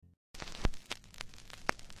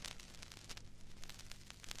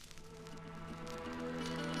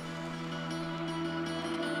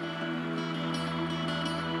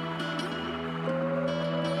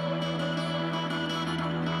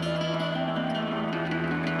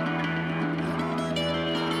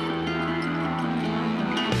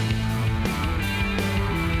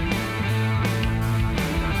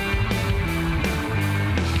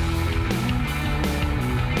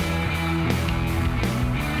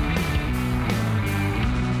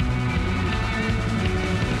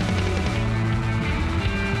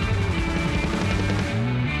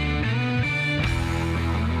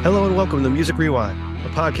Hello and welcome to Music Rewind, a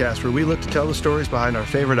podcast where we look to tell the stories behind our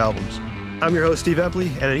favorite albums. I'm your host, Steve Epley,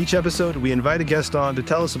 and in each episode, we invite a guest on to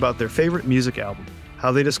tell us about their favorite music album,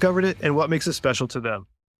 how they discovered it, and what makes it special to them.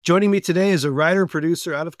 Joining me today is a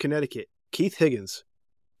writer-producer out of Connecticut, Keith Higgins.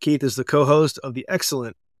 Keith is the co-host of the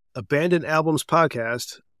excellent Abandoned Albums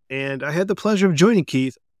podcast, and I had the pleasure of joining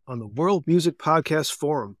Keith on the World Music Podcast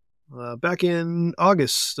Forum back in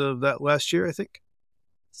August of that last year, I think.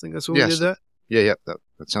 I think that's when we did that. Yeah,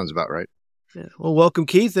 that sounds about right. Yeah. Well, welcome,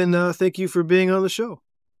 Keith, and thank you for being on the show.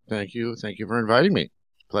 Thank you for inviting me.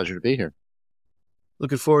 Pleasure to be here.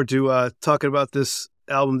 Looking forward to talking about this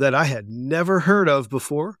album that I had never heard of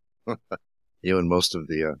before. You and most of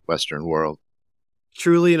the Western world.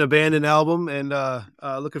 Truly an abandoned album, and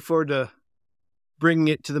looking forward to bringing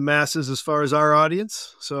it to the masses as far as our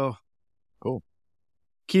audience. So, cool.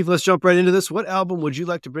 Keith, let's jump right into this. What album would you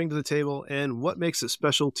like to bring to the table, and what makes it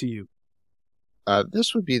special to you?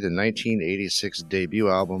 This would be the 1986 debut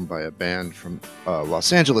album by a band from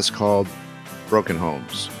Los Angeles called Broken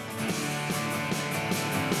Homes.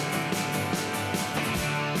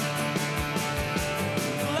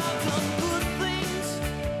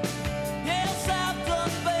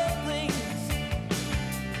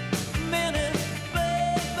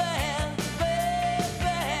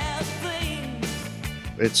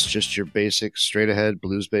 It's just your basic, straight-ahead,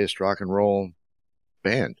 blues-based rock and roll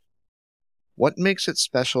band. What makes it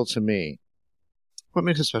special to me?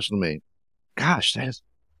 Gosh, that is...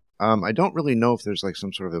 I don't really know if there's like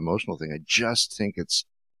some sort of emotional thing. I just think it's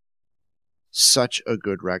such a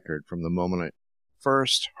good record. From the moment I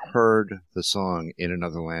first heard the song In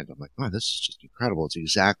Another Land, I'm like, wow, this is just incredible. It's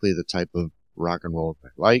exactly the type of rock and roll I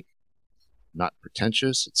like. Not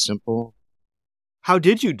pretentious. It's simple. How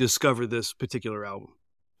did you discover this particular album?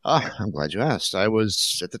 I'm glad you asked. At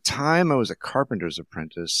the time, I was a carpenter's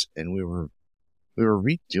apprentice, and we were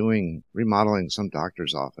remodeling some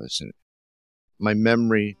doctor's office, and my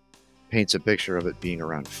memory paints a picture of it being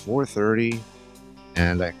around 4:30,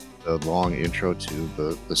 and a long intro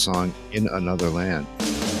to the song In Another Land.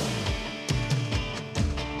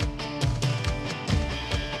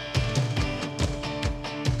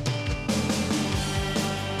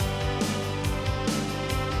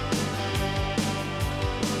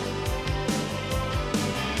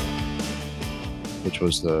 Which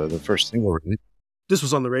was the first single release. This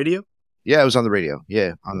was on the radio? Yeah, it was on the radio.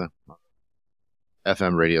 Yeah, on the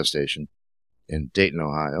FM radio station in Dayton,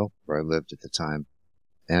 Ohio, where I lived at the time.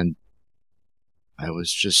 And I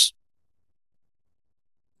was just,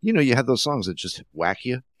 you had those songs that just whack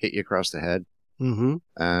you, hit you across the head. Mm-hmm.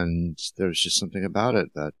 And there was just something about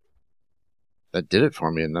it that did it for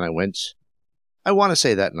me. And then I want to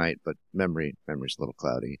say that night, but memory's a little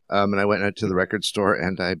cloudy. And I went out to the record store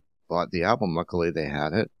and I bought the album. Luckily, they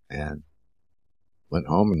had it, and went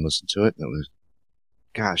home and listened to it. And it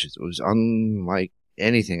was unlike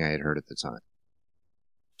anything I had heard at the time.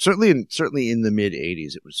 Certainly in the mid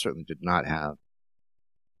 '80s, it certainly did not have.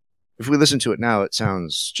 If we listen to it now, it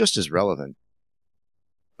sounds just as relevant.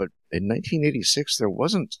 But in 1986, there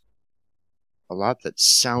wasn't a lot that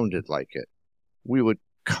sounded like it. We would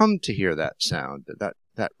come to hear that sound.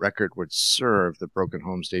 That record would serve, the Broken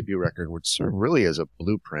Homes debut record would serve really as a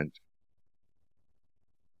blueprint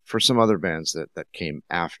for some other bands that came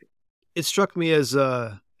after. It struck me as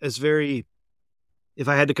very, if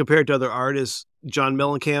I had to compare it to other artists, John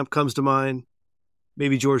Mellencamp comes to mind,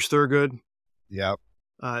 maybe George Thorogood. Yeah.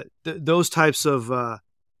 Those types of, I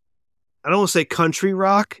don't want to say country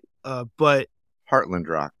rock, but Heartland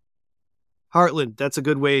rock. Heartland, that's a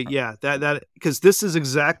good way. Yeah, that because this is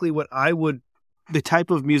exactly what the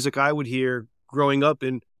type of music I would hear growing up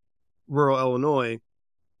in rural Illinois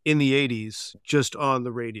in the 80s, just on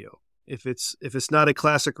the radio. If it's not a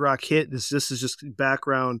classic rock hit, this is just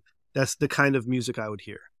background. That's the kind of music I would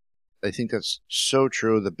hear. I think that's so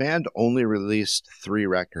true. The band only released 3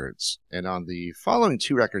 records, and on the following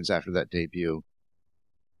 2 records after that debut,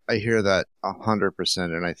 I hear that 100%,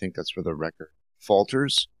 and I think that's where the record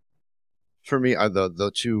falters. For me, are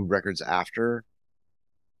the 2 records after,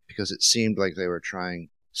 because it seemed like they were trying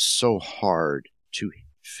so hard to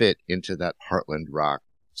fit into that Heartland rock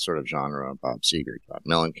sort of genre, Bob Seger, John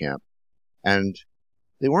Mellencamp. And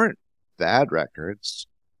they weren't bad records,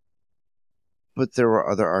 but there were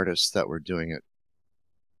other artists that were doing it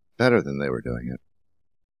better than they were doing it.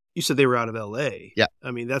 You said they were out of L.A. Yeah.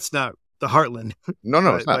 I mean, that's not the Heartland.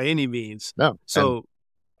 No, it's not. By any means. No. So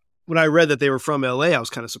when I read that they were from L.A., I was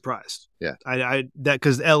kind of surprised. Yeah.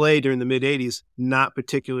 Because L.A. during the mid-'80s, not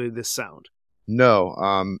particularly this sound.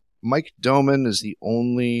 No. Mike Doman is the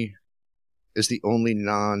only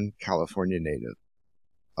non-California native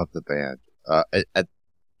of the band.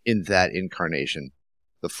 in that incarnation,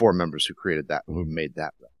 the 4 members who created that, who made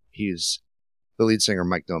that. He's the lead singer,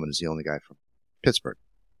 Mike Doman, is the only guy from Pittsburgh.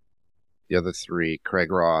 The other 3,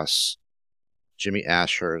 Craig Ross, Jimmy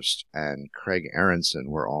Ashurst, and Craig Aronson,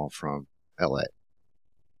 were all from L.A.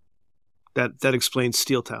 That explains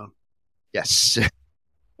Steel Town. Yes.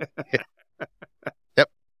 Yep.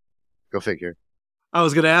 Go figure. I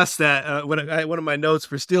was going to ask that when one of my notes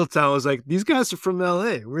for Steel Town was like, these guys are from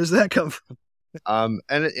L.A. Where's that come from?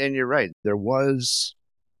 And you're right. There was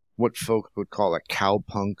what folk would call a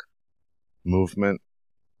cowpunk movement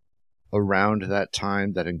around that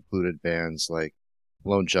time that included bands like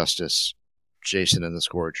Lone Justice, Jason and the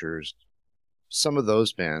Scorchers, some of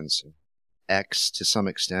those bands, X to some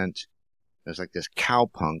extent. There's like this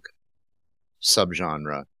cowpunk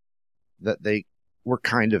subgenre that they were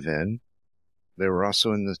kind of in. They were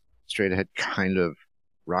also in the straight ahead kind of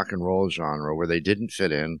rock and roll genre. Where they didn't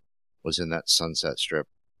fit in was in that Sunset Strip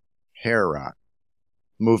hair rock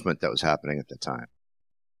movement that was happening at the time.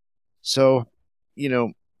 So,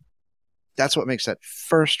 that's what makes that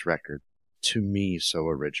first record to me so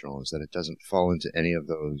original, is that it doesn't fall into any of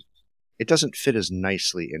those. It doesn't fit as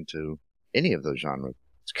nicely into any of those genres.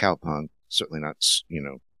 It's cowpunk, certainly not,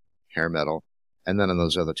 hair metal. And then on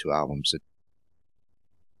those other 2 albums,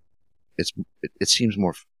 it seems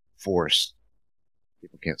more forced.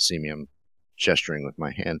 People can't see me. I'm gesturing with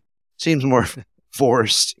my hand. Seems more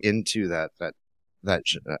forced into that.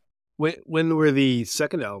 When were the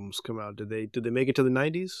second albums come out? Did they make it to the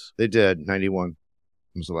 90s? They did. 91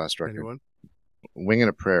 was the last record. 91? Wing and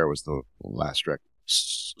a Prayer was the last record.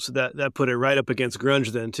 So that put it right up against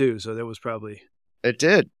grunge then too. So that was probably... It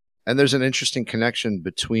did. And there's an interesting connection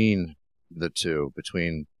between the two,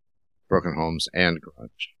 between Broken Homes and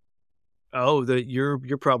grunge. Oh, you're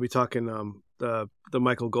probably talking the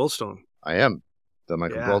Michael Goldstone. I am. The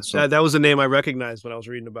Michael Goldstone. That was a name I recognized when I was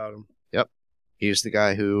reading about him. Yep. He's the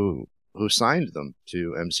guy who signed them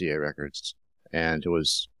to MCA Records, and it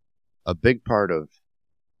was a big part of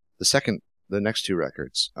the next 2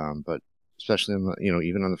 records. But especially in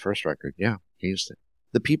even on the first record, he's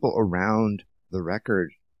the people around the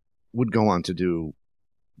record would go on to do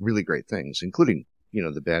really great things, including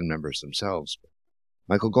the band members themselves.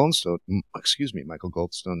 Michael Goldstone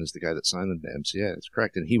is the guy that signed them to MCA. That's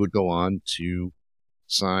correct, and he would go on to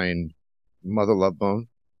sign Mother Love Bone.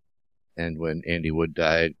 And when Andy Wood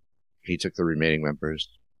died, he took the remaining members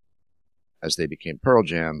as they became Pearl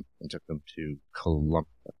Jam and took them to Columbia.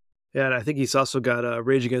 Yeah, and I think he's also got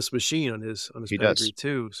Rage Against the Machine on his pedigree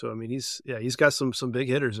too. So I mean, he's got some big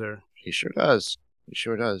hitters there. He sure does.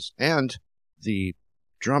 And the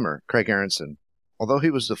drummer, Craig Aronson, although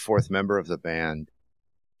he was the 4th member of the band,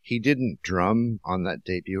 he didn't drum on that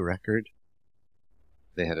debut record.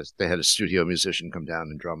 They had a studio musician come down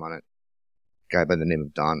and drum on it, a guy by the name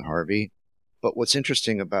of Don Harvey. But what's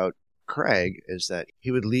interesting about Craig is that he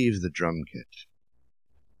would leave the drum kit.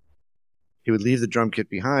 He would leave the drum kit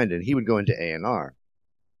behind, and he would go into A&R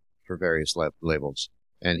for various labels.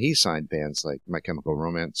 And he signed bands like My Chemical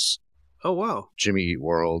Romance. Oh, wow. Jimmy Eat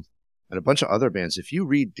World, and a bunch of other bands. If you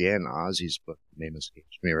read Dan Ozzi's book, the name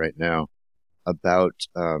escapes me right now, about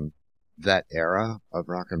that era of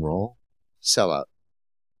rock and roll, Sellout.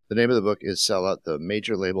 The name of the book is Sellout, the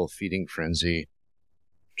Major Label Feeding Frenzy.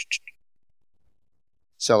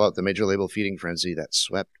 Sellout, the Major Label Feeding Frenzy that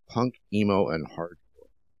swept punk, emo, and hardcore.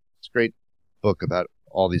 It's a great book about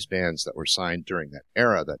all these bands that were signed during that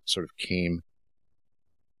era that sort of came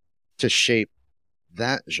to shape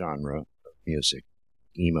that genre of music,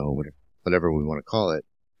 emo, whatever we want to call it.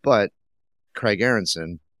 But Craig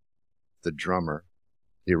Aronson, the drummer,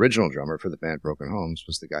 the original drummer for the band Broken Homes,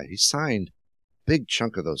 was the guy. He signed a big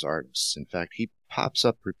chunk of those artists. In fact, he pops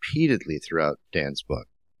up repeatedly throughout Dan's book.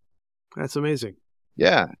 That's amazing.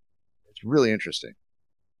 Yeah, it's really interesting.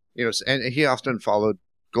 And he often followed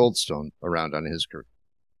Goldstone around on his career.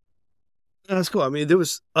 That's cool. I mean, there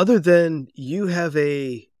was, other than you have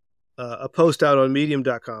a post out on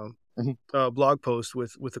medium.com, a blog post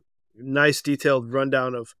with a nice detailed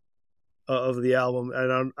rundown of the album.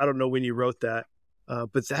 And I don't know when you wrote that,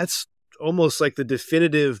 but that's almost like the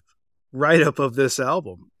definitive write-up of this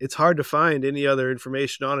album. It's hard to find any other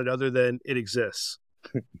information on it other than it exists.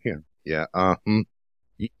 Yeah.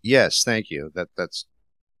 Yes, thank you. That's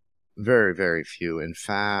very, very few. In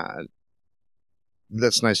fact,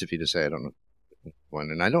 that's nice of you to say. I don't know when,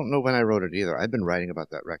 and I don't know when I wrote it either. I've been writing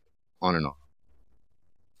about that record on and off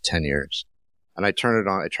 10 years, and I turn it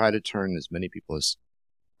on. I try to turn as many people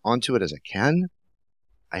onto it as I can.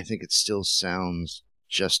 I think it still sounds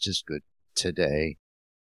just as good today.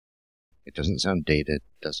 It doesn't sound dated.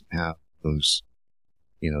 It doesn't have those,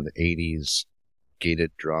 the 80s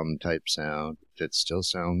gated drum type sound. It still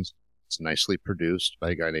sounds, it's nicely produced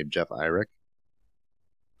by a guy named Jeff Irick,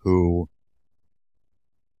 who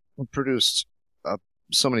produced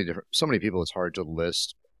so many people it's hard to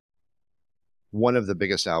list. One of the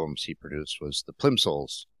biggest albums he produced was the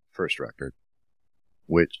Plimsolls' first record,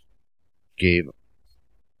 which gave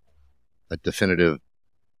a definitive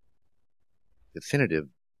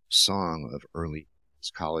song of early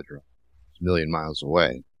college rock, A Million Miles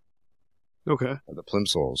Away. Okay. The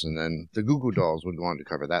Plimsolls, and then the Goo Goo Dolls would go on to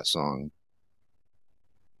cover that song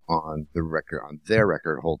on their record,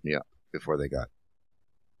 Hold Me Up, before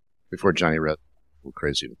Johnny Red went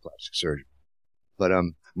crazy with plastic surgery. But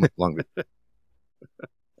long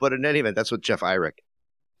but in any event, that's what Jeff Irick.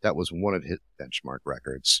 That was one of his benchmark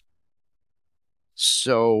records.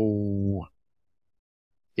 So,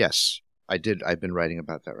 yes, I've been writing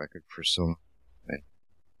about that record for so long. I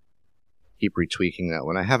keep retweaking that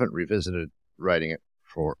one. I haven't revisited writing it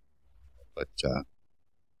for, but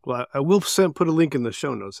well, I will put a link in the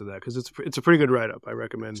show notes of that because it's a pretty good write up. I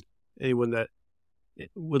recommend anyone that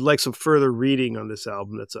would like some further reading on this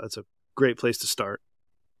album. That's a great place to start.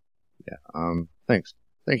 Yeah. Thanks.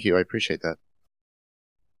 Thank you. I appreciate that.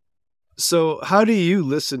 So, how do you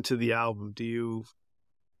listen to the album? Do you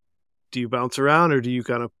bounce around, or do you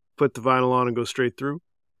kind of put the vinyl on and go straight through?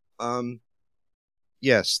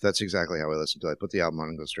 Yes, that's exactly how I listen to it. I put the album on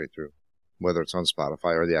and go straight through, whether it's on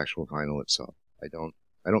Spotify or the actual vinyl itself. I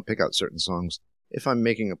don't pick out certain songs. If I'm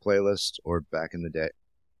making a playlist or back in the day,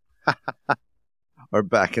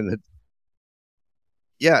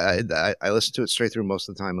 yeah, I listen to it straight through most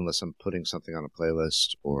of the time, unless I'm putting something on a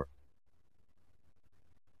playlist or.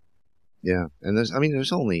 Yeah, and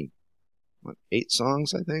there's only 8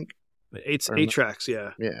 songs, I think. Eight tracks,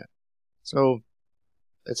 yeah. Yeah, so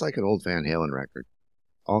it's like an old Van Halen record,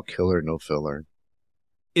 all killer, no filler.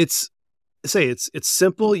 It's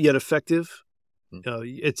simple yet effective.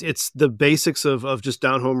 It's the basics of just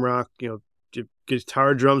down home rock.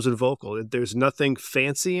 Guitar, drums, and vocal. There's nothing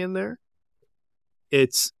fancy in there.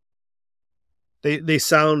 They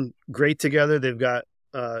sound great together. They've got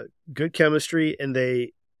good chemistry, and they're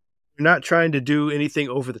not trying to do anything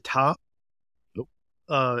over the top. Nope.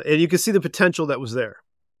 And you can see the potential that was there.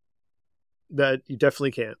 That you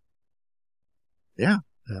definitely can. Yeah.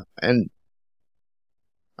 And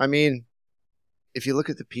I mean, if you look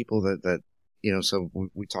at the people that so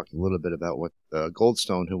we talked a little bit about what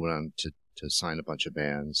Goldstone, who went on to sign a bunch of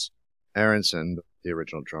bands, Aronson, the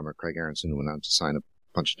original drummer, Craig Aronson, who went on to sign a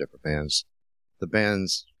bunch of different bands. The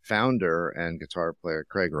band's founder and guitar player,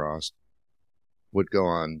 Craig Ross, would go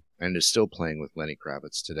on and is still playing with Lenny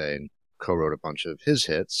Kravitz today and co-wrote a bunch of his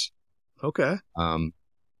hits. Okay.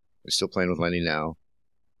 He's still playing with Lenny now.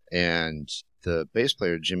 And the bass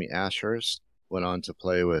player, Jimmy Ashurst, went on to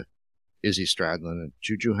play with Izzy Stradlin and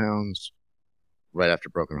Juju Hounds right after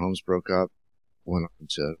Broken Homes broke up.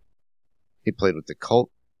 He played with the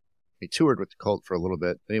Cult. He toured with the Cult for a little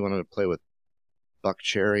bit. Then he went on to play with Buck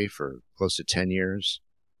Cherry for close to 10 years.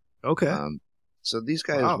 Okay. So these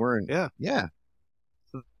guys weren't. Yeah.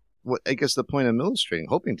 What I guess the point I'm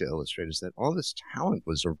hoping to illustrate, is that all this talent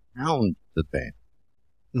was around the band.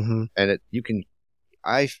 Mm-hmm. And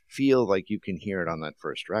I feel like you can hear it on that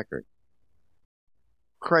first record.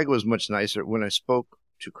 Craig was much nicer. When I spoke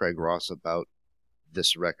to Craig Ross about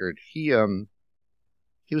this record, he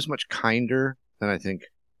was much kinder than I think.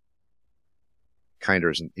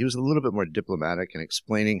 Kinder isn't. He was a little bit more diplomatic in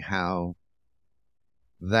explaining how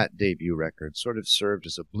that debut record sort of served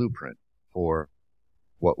as a blueprint for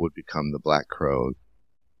what would become the Black Crow.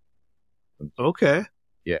 Okay.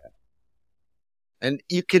 Yeah. And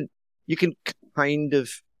you can kind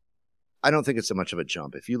of, I don't think it's so much of a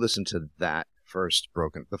jump. If you listen to the first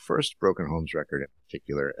Broken Homes record in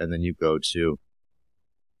particular, and then you go to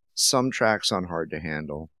some tracks on Hard to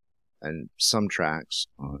Handle and some tracks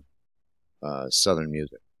on Southern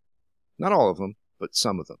Music. Not all of them, but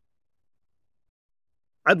some of them.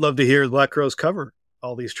 I'd love to hear Black Crowes cover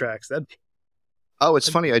all these tracks. It's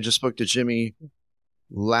funny. I just spoke to Jimmy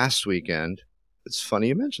last weekend. It's funny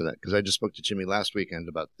you mentioned that, because I just spoke to Jimmy last weekend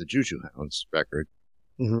about the Juju Hounds record.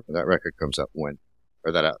 Mm-hmm. That record comes out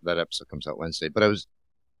that episode comes out Wednesday. But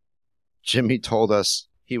Jimmy told us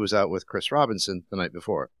he was out with Chris Robinson the night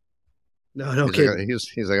before. No kidding.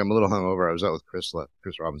 He's like, I'm a little hungover. I was out with Chris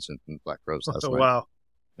Robinson from Black Crowes last night. Wow.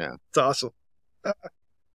 Yeah. It's awesome.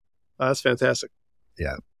 That's fantastic.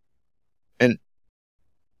 Yeah. And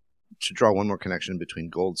to draw one more connection between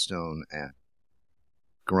Goldstone and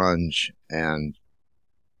grunge and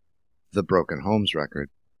the Broken Homes record,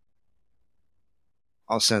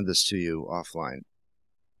 I'll send this to you offline.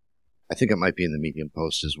 I think it might be in the Medium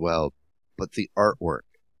Post as well, but the artwork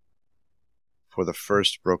for the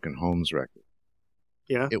first Broken Homes record.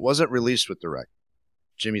 Yeah. It wasn't released with the record.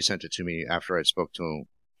 Jimmy sent it to me after I spoke to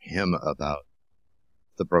him about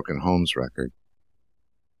the Broken Homes record.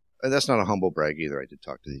 And that's not a humble brag either. I did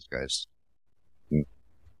talk to these guys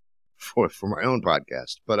for my own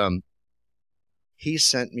podcast. But he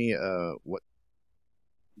sent me what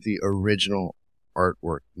the original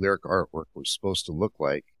artwork, lyric artwork, was supposed to look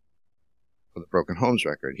like for the Broken Homes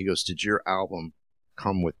record. He goes, "Did your album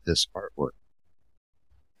come with this artwork?"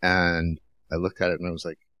 And I looked at it and I was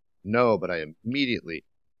like, "No," but I immediately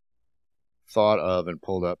thought of and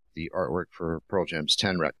pulled up the artwork for Pearl Jam's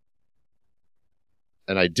 10 record.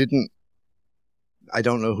 And I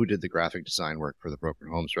don't know who did the graphic design work for the Broken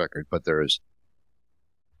Homes record, but there is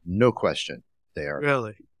no question they are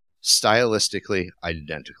Really stylistically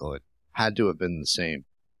identical. It had to have been the same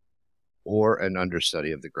or an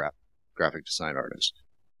understudy of the graphic design artist.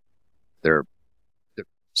 They're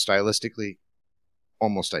stylistically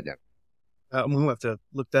almost identical. I'm gonna have to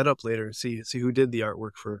look that up later and see who did the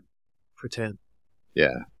artwork for 10.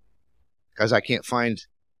 Yeah, because I can't find.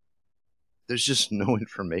 There's just no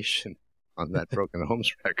information on that Broken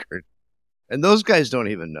Homes record, and those guys don't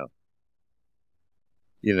even know.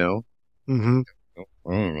 You know. Mm-hmm.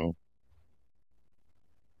 I don't know.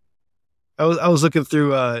 I was looking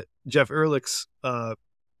through Jeff Ehrlich's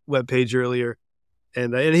webpage earlier,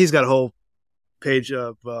 and he's got a whole page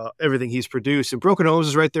of everything he's produced. And Broken Homes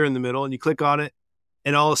is right there in the middle, and you click on it,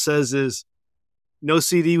 and all it says is, "No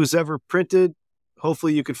CD was ever printed.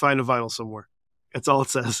 Hopefully you could find a vinyl somewhere." That's all it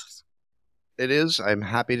says. It is. I'm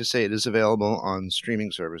happy to say it is available on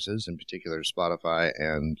streaming services, in particular Spotify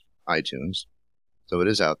and iTunes. So it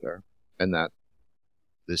is out there. And that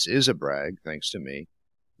this is a brag, thanks to me.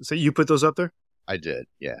 So you put those up there? I did,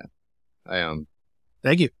 yeah.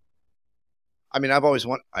 Thank you. I mean, I've always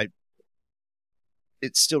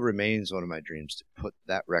it still remains one of my dreams to put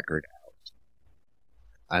that record out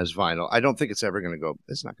as vinyl. I don't think it's ever going to go,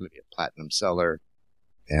 it's not going to be a platinum seller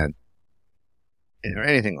or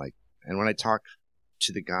anything like that. And when I talked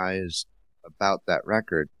to the guys about that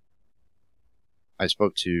record, I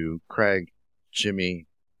spoke to Craig, Jimmy,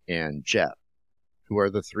 and Jeff, who are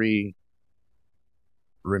the three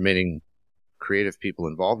remaining creative people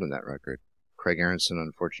involved in that record. Craig Aronson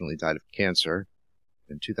unfortunately died of cancer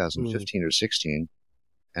in 2015 or 16.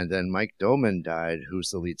 And then Mike Doman died, who's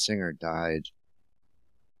the lead singer, died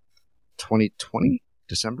 2020,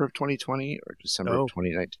 December of 2020 or December of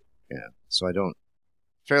 2019. Yeah. So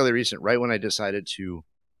fairly recent, right when I decided to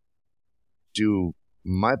do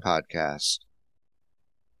my podcast,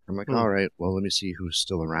 I'm like, all right, well, let me see who's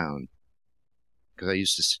still around. Because I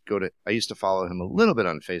used to follow him a little bit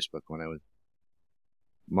on Facebook when I was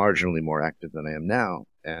marginally more active than I am now.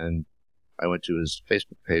 And I went to his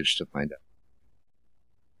Facebook page to find out.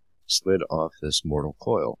 Slid off this mortal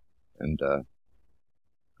coil. And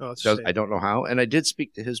I don't know how. And I did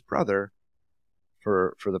speak to his brother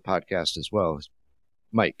for the podcast as well.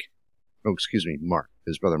 Mark.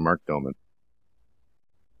 His brother, Mark Doman.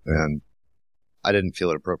 And I didn't feel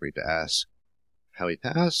it appropriate to ask how he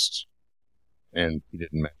passed. And he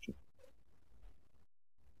didn't mention.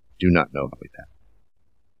 Do not know how he passed.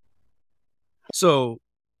 So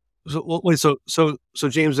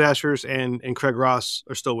James Ashurst and Craig Ross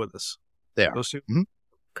are still with us. They are. Those two? Mm-hmm.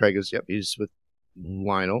 Craig is, he's with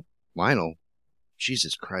Lionel.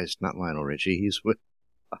 Jesus Christ, not Lionel Richie. He's with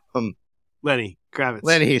Lenny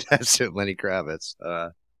Kravitz. That's it, Lenny Kravitz.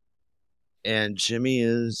 And Jimmy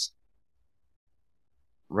is,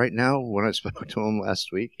 right now, when I spoke to him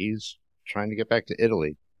last week, he's trying to get back to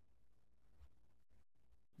Italy.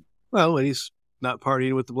 Well, when he's not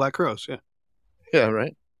partying with the Black Crows, yeah. Yeah,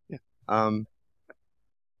 right? Yeah.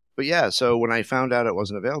 But yeah, so when I found out it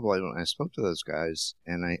wasn't available, I spoke to those guys,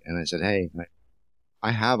 and I said, hey,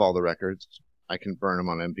 I have all the records. I can burn them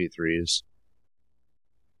on MP3s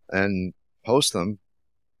and post them.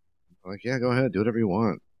 I'm like, yeah, go ahead, do whatever you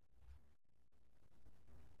want.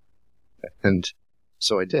 And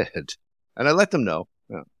so I did. And I let them know.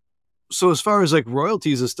 Yeah. So as far as like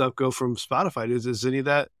royalties and stuff go from Spotify, does any of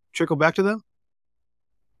that trickle back to them?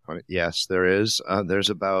 Yes, there is. There's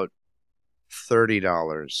about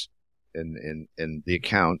 $30 in the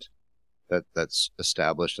account that's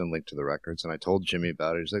established and linked to the records. And I told Jimmy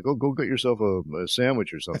about it. He's like, "Oh, go get yourself a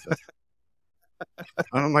sandwich or something." And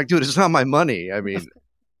I'm like, "Dude, it's not my money. I mean,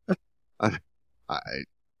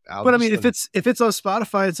 if it's on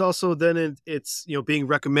Spotify, it's also then it's being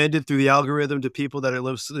recommended through the algorithm to people that are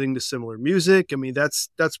listening to similar music. I mean, that's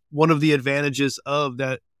one of the advantages of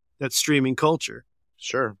that streaming culture.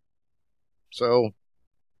 Sure. So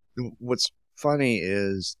what's funny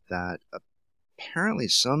is that apparently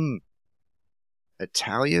some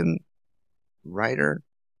Italian writer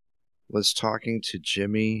was talking to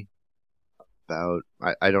Jimmy about,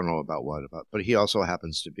 I don't know about what, but he also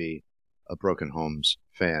happens to be a Broken Homes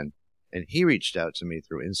fan. And he reached out to me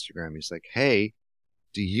through Instagram. He's like, hey,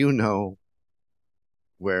 do you know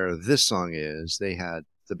where this song is? The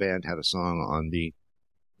band had a song on the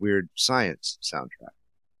Weird Science soundtrack.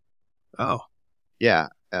 Oh. Yeah,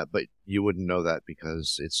 but you wouldn't know that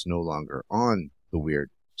because it's no longer on the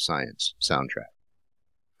Weird Science soundtrack.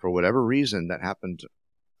 For whatever reason, that happened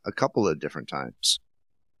a couple of different times.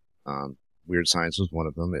 Weird Science was one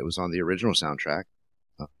of them. It was on the original soundtrack.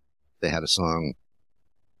 They had a song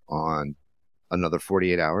on Another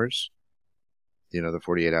 48 Hours, the Another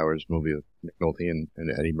 48 Hours movie with Nick Nolte and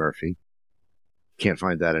Eddie Murphy. Can't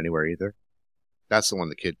find that anywhere either. That's the one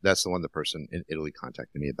the person in Italy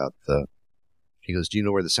contacted me about. He goes, do you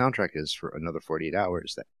know where the soundtrack is for Another 48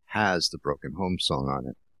 Hours that has the Broken Home song on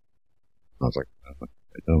it? I was like,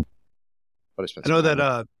 I don't. But I know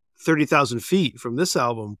that 30,000 Feet from this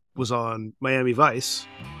album was on Miami Vice.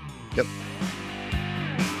 Yep.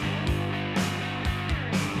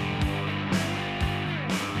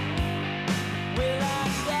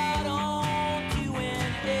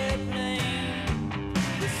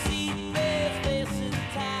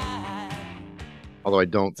 Although I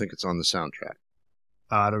don't think it's on the soundtrack.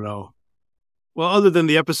 I don't know. Well, other than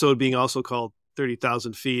the episode being also called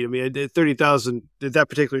 30,000 Feet, I mean, 30,000, that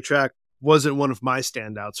particular track wasn't one of my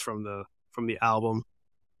standouts from the album.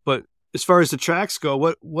 But as far as the tracks go,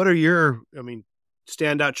 what are your,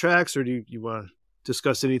 standout tracks, or do you want to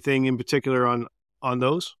discuss anything in particular on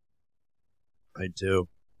those? I do.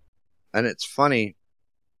 And it's funny,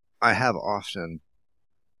 I have often,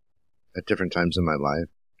 at different times in my life,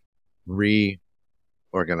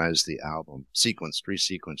 reorganized the album,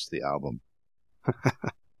 resequenced the album.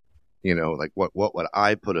 Like what would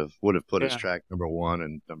I would have put as track number 1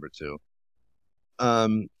 and number 2.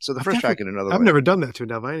 So the first track in Another Way. I've never done that to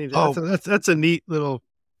enough. That's a neat little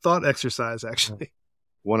thought exercise, actually.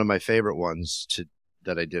 One of my favorite ones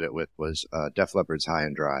that I did it with was Def Leppard's High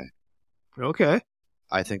and Dry. Okay.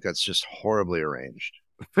 I think that's just horribly arranged.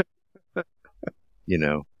 But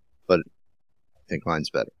I think mine's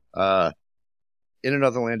better. In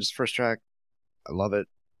Another Land is the first track. I love it.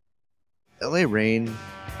 LA Rain,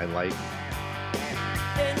 I like.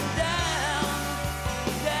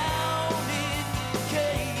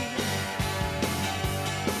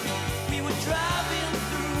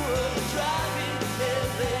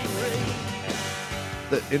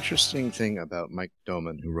 The interesting thing about Mike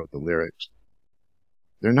Doman, who wrote the lyrics,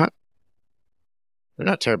 they're not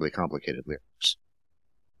terribly complicated lyrics.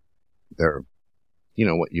 They're,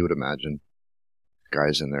 what you would imagine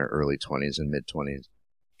guys in their early 20s and mid 20s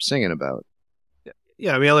singing about.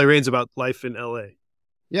 Yeah, LA Rain's about life in LA.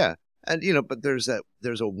 Yeah, and but there's a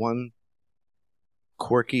one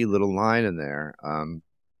quirky little line in there.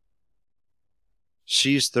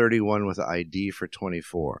 She's 31 with an ID for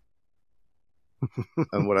 24.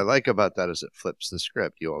 And what I like about that is it flips the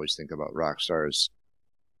script. You always think about rock stars.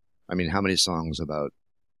 How many songs about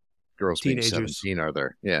girls Teenagers. being 17 are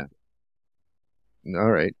there? Yeah. All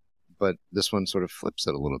right. But this one sort of flips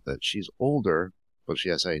it a little bit. She's older, but she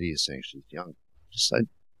has IDs saying she's young.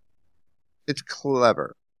 It's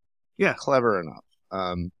clever. Yeah. Clever enough.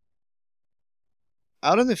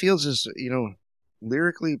 Out in the Fields is,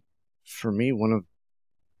 lyrically, for me, one of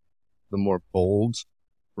the more bold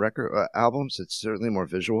record albums. It's certainly more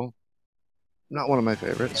visual. Not one of my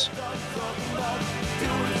favorites.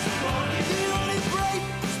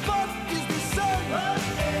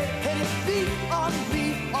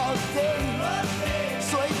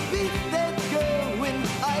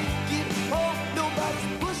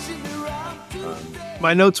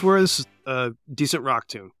 My notes were this a decent rock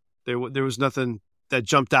tune. There was nothing that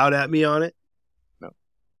jumped out at me on it. No.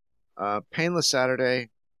 Painless Saturday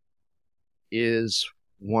is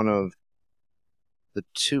one of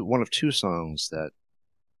two songs that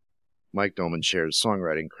Mike Doman shares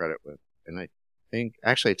songwriting credit with. And I think,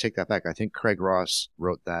 actually I take that back. I think Craig Ross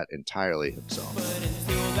wrote that entirely himself. But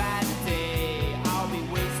until that day, I'll be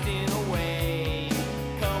wasting away.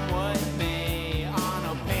 Come what may on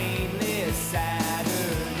a painless Saturday.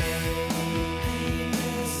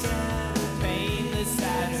 Painless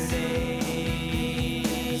Saturday.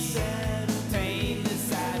 Painless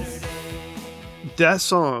Saturday. That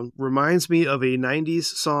song reminds me of a 90s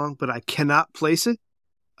song, but I cannot place it.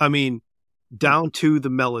 Down to the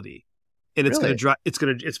melody. And it's Really?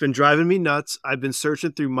 It's been driving me nuts. I've been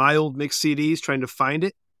searching through my old mix CDs trying to find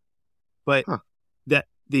it. But that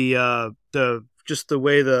the just the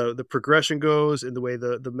way the progression goes and the way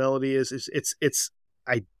the melody is it's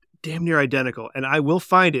I damn near identical. And I will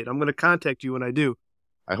find it. I'm going to contact you when I do.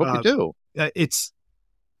 I hope you do.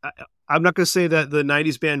 I'm not going to say that the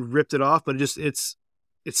 90s band ripped it off, but it's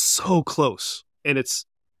so close, and it's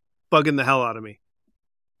bugging the hell out of me.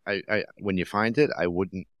 I when you find it, I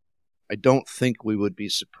don't think we would be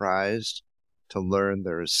surprised to learn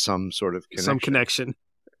there is some sort of connection. Some connection.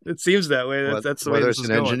 It seems that way. That's the way this is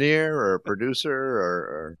going. Whether it's an engineer or a producer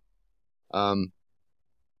or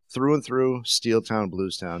through and through, Steel Town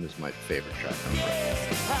Blues Town is my favorite track on the record.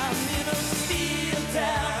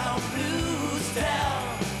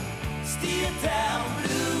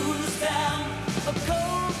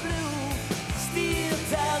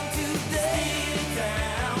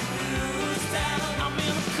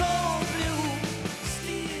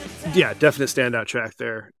 Yeah, definite standout track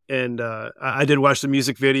there. And I did watch the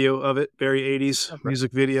music video of it. Very 80s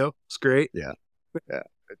music video. It's great. Yeah.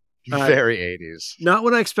 Very 80s. Not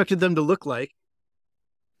what I expected them to look like.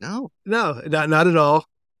 No, not at all.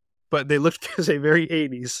 But they looked as a very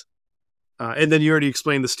 80s. And then you already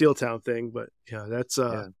explained the Steel Town thing. But yeah,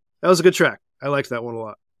 that was a good track. I liked that one a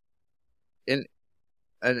lot. And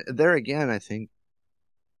there again, I think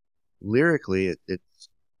lyrically,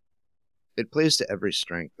 it plays to every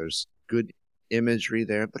strength. There's good imagery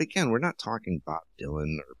there. But again, we're not talking Bob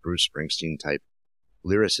Dylan or Bruce Springsteen type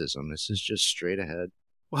lyricism. This is just straight ahead.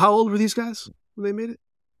 Well, how old were these guys when they made it?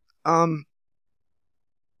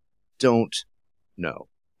 Don't know.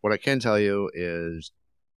 What I can tell you is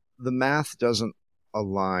the math doesn't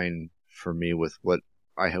align for me with what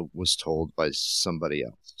I was told by somebody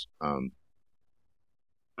else.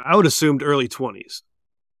 I would assumed early 20s.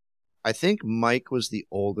 I think Mike was the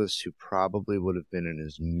oldest, who probably would have been in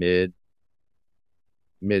his mid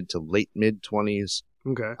to late mid 20s.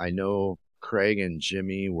 Okay. I know Craig and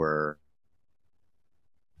Jimmy were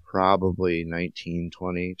probably 19,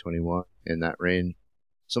 20, 21 in that range.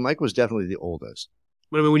 So Mike was definitely the oldest.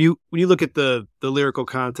 But I mean, when you look at the lyrical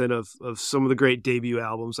content of some of the great debut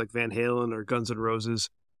albums like Van Halen or Guns N' Roses,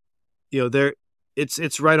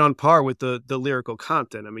 it's right on par with the lyrical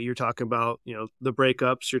content. I mean, you're talking about, the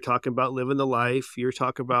breakups, you're talking about living the life, you're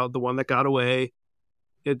talking about the one that got away.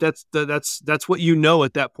 That's what you know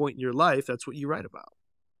at that point in your life. That's what you write about.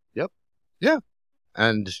 Yep. Yeah.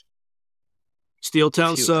 And Steel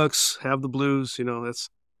Town sucks. Have the blues. That's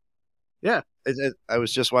yeah. I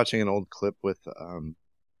was just watching an old clip with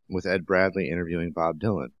Ed Bradley interviewing Bob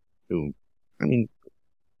Dylan, who, I mean,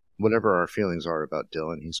 whatever our feelings are about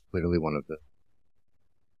Dylan, he's clearly one of the,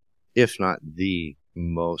 if not the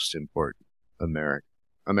most important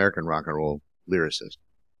American rock and roll lyricist.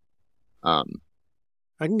 I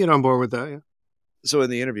can get on board with that, yeah. So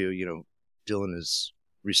in the interview, Dylan is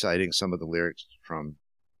reciting some of the lyrics from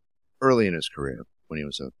early in his career when he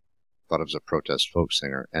thought of as a protest folk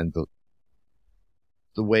singer, and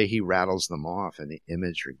the way he rattles them off and the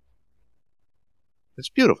imagery. It's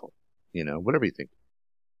beautiful, whatever you think.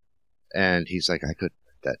 And he's like, I couldn't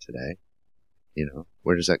write that today.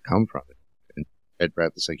 Where does that come from? And Ed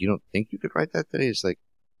Bradley's like, you don't think you could write that today? He's like,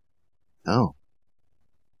 no.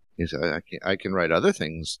 He's like, I can write other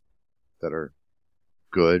things that are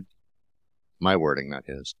good. My wording, not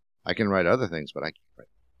his. I can write other things, but I can't write.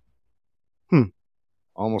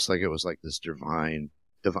 Almost like it was like this divine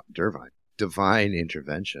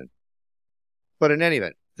intervention. But in any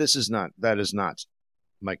event, that is not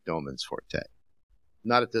Mike Doman's forte.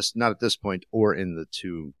 Not at this point, or in the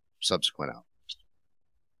two subsequent albums.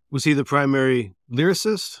 Was he the primary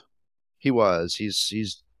lyricist? He was.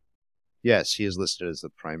 Yes, he is listed as the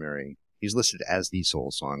primary. He's listed as the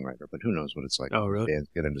sole songwriter, but who knows what it's like. Oh, really? Bands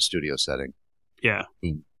get into studio setting. Yeah.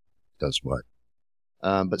 Who does what?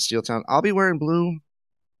 But Steel Town, I'll Be Wearing Blue.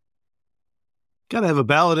 Gotta have a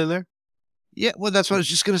ballad in there. Yeah, well, that's what I was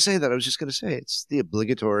just going to say. It's the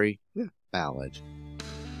obligatory ballad.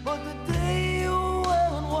 But the day you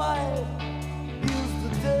went white is the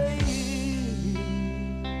day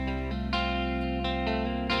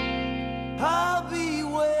I'll be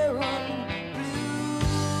wearing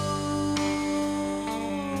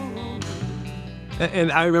blue.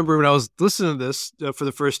 And I remember when I was listening to this for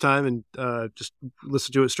the first time and just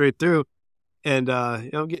listened to it straight through, and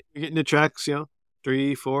getting the tracks,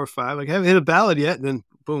 3, 4, 5. Like, I haven't hit a ballad yet, and then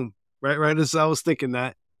boom, right as I was thinking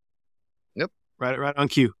that. Yep. Right on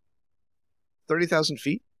cue. 30,000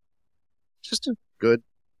 feet. Just a good.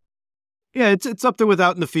 Yeah, it's up there with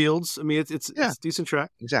Out in the Fields. I mean, it's a decent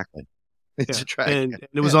track. Exactly. It's a track. And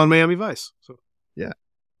it was on Miami Vice. So. Yeah.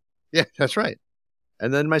 Yeah, that's right.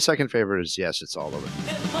 And then my second favorite is Yes, It's All Over.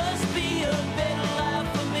 It must be a better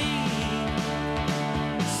life for me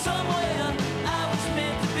somewhere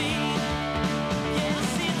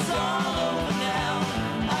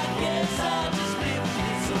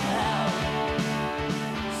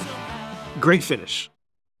Great finish.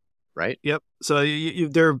 right? Yep. So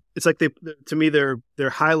it's like to me their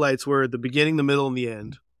highlights were the beginning, the middle, and the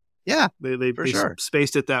end. Yeah, They sure.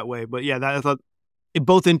 spaced it that way. But yeah, that I thought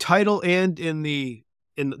both in title and in the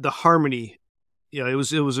harmony, it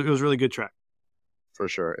was a really good track. For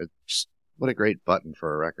sure. It's what a great button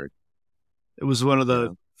for a record. It was one of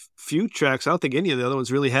the few tracks. I don't think any of the other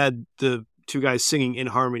ones really had the two guys singing in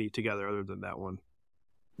harmony together, other than that one.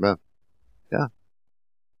 Yeah.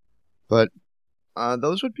 But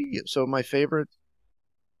those would be so. My favorite,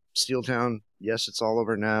 Steel Town. Yes, It's All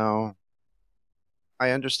Over Now.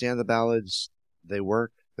 I understand the ballads. They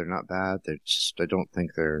work. They're not bad. I don't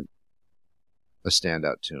think they're a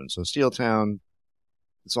standout tune. So Steel Town,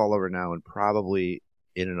 It's All Over Now, and probably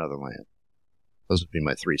In Another Land. Those would be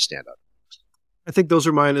my three standout. I think those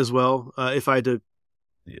are mine as well. If I had to,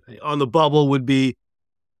 on the bubble would be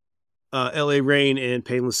L.A. Rain and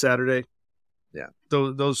Painless Saturday. Yeah,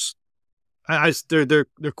 those they're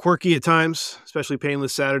quirky at times, especially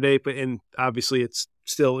Painless Saturday. And obviously it's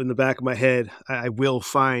still in the back of my head. I will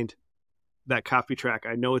find that copy track.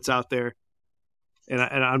 I know it's out there, and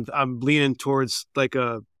I'm leaning towards like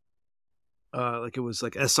it was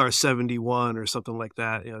like SR-71 or something like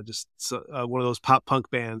that. Just one of those pop punk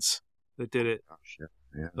bands that did it. Oh, sure.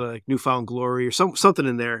 Yeah. Like Newfound Glory or something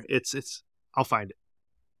in there. It's I'll find it.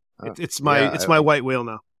 It's my white whale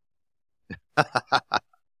now.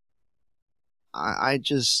 I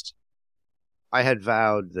had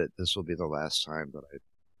vowed that this will be the last time that I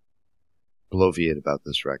bloviate about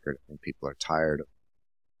this record. I think people are tired of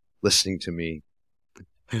listening to me.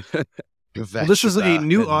 Well, this is a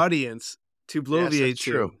new audience to bloviate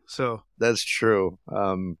to. True. So that's true.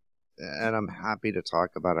 And I'm happy to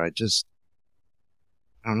talk about it.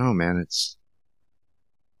 I don't know, man.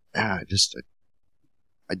 I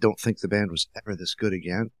don't think the band was ever this good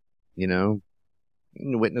again.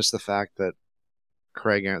 Witness the fact that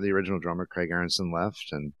the original drummer, Craig Aronson,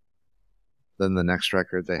 left, and then the next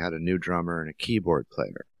record they had a new drummer and a keyboard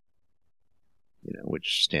player.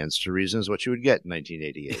 Which stands to reason is what you would get in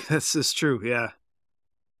 1988. This is true, yeah.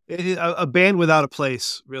 A band without a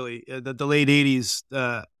place, really. The late 80s,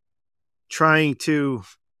 trying to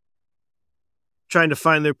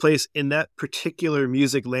find their place in that particular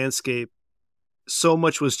music landscape. So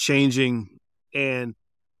much was changing, and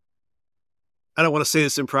I don't want to say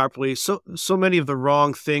this improperly. So many of the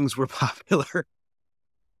wrong things were popular.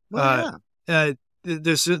 Well, yeah.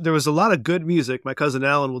 There was a lot of good music. My cousin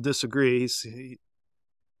Alan will disagree.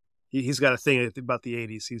 He's got a thing about the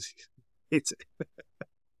 80s.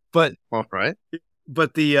 But all right.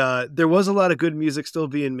 But there was a lot of good music still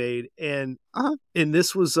being made, and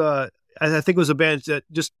this was I think it was a band that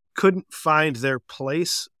just couldn't find their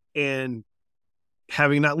place. And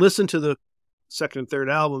having not listened to the second and third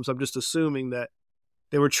albums, I'm just assuming that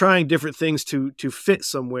they were trying different things to fit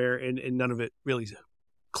somewhere, and none of it really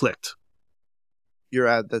clicked.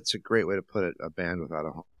 That's a great way to put it. A band without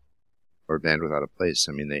a home, or a band without a place.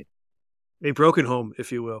 I mean, a broken home,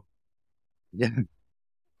 if you will. Yeah.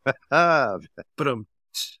 But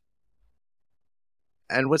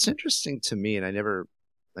and what's interesting to me, and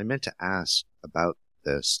I meant to ask about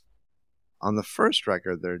this. On the first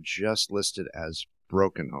record, they're just listed as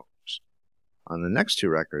Broken Homes. On the next two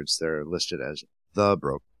records, they're listed as The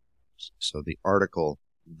Broken Homes. So the article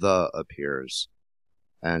 "the" appears,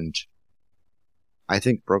 and I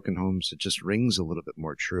think Broken Homes, it just rings a little bit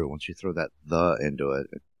more true. Once you throw that "the" into it,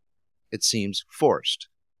 it seems forced.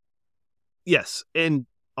 Yes, and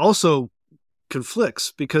also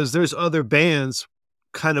conflicts because there's other bands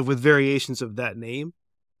kind of with variations of that name.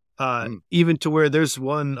 Even to where there's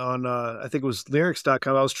one on I think it was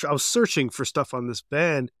lyrics.com. I was searching for stuff on this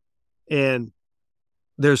band, and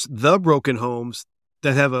there's The Broken Homes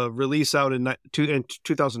that have a release out in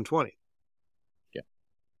 2020. Yeah.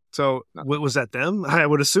 So was that them? I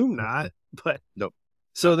would assume not, but nope.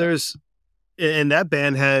 So and that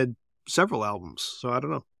band had several albums, so I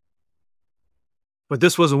don't know. But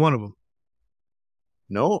this wasn't one of them.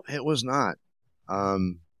 No, it was not.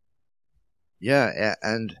 Yeah,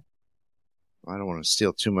 and I don't want to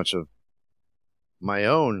steal too much of my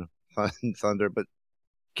own thunder, but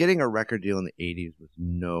getting a record deal in the 80s was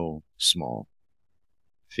no small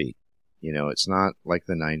feat. It's not like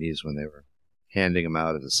the 90s when they were handing them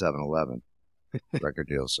out at the 7-Eleven record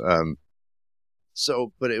deals.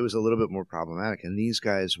 But it was a little bit more problematic, and these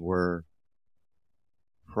guys were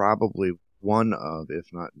probably one of, if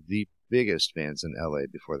not the biggest bands in LA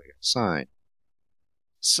before they got signed.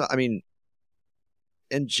 So, I mean,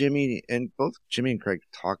 and both Jimmy and Craig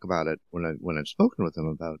talk about it when I've spoken with them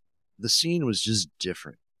about the scene was just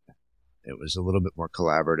different. It was a little bit more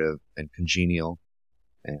collaborative and congenial,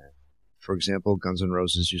 and For example, Guns N'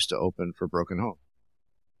 Roses used to open for Broken Home.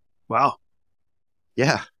 Wow.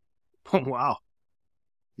 Yeah. Oh, wow.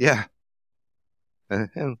 Yeah.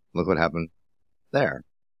 And look what happened there.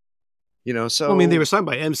 So... Well, I mean, they were signed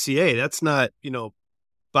by MCA. That's not,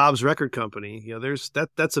 Bob's record company.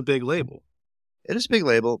 That's a big label. It is a big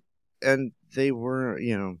label. And they were,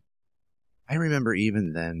 I remember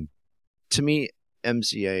even then, to me,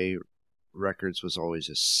 MCA Records was always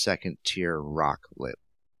a second-tier rock label.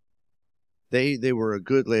 They were a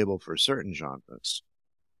good label for certain genres.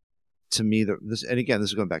 To me, this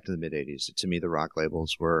is going back to the mid-'80s. To me, the rock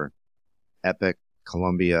labels were Epic,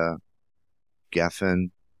 Columbia,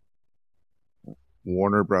 Geffen,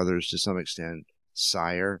 Warner Brothers to some extent,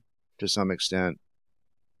 Sire to some extent.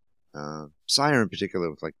 Sire in particular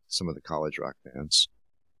with like some of the college rock bands.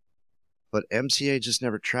 But MCA just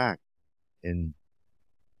never tracked in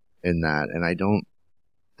that. And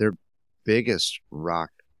their biggest rock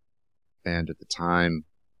band at the time,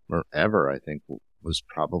 or ever, I think, was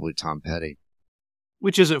probably Tom Petty.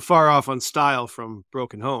 Which isn't far off on style from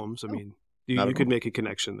Broken Homes. I mean, you could all. make a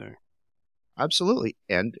connection there. Absolutely.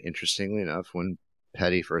 And interestingly enough, when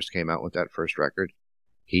Petty first came out with that first record,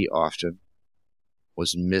 he often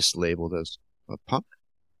was mislabeled as a punk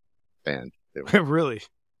band. Really?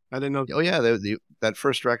 I didn't know. Oh yeah, that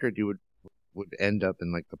first record you would end up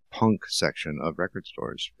in like the punk section of record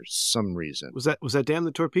stores for some reason. Was that Damn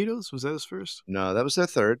the Torpedoes? Was that his first? No, that was their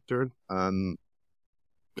third.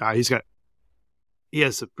 He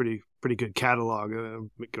has a pretty good catalog.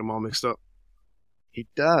 Making them all mixed up. He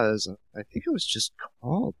does. I think it was just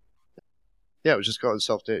called. Yeah, it was just called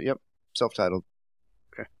self-titled.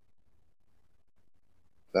 Okay.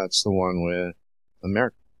 That's the one with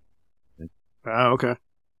America. Okay.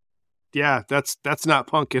 Yeah, that's not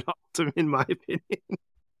punk at all, in my opinion.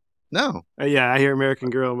 No. Yeah, I hear American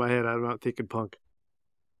Girl in my head. I'm not thinking punk.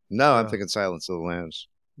 No, I'm thinking Silence of the Lambs.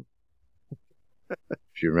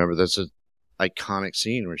 If you remember, that's an iconic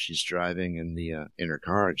scene where she's driving in her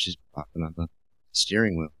car and she's popping on the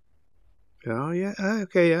steering wheel. Oh, yeah.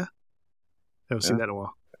 Okay, yeah. I haven't seen that in a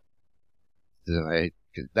while.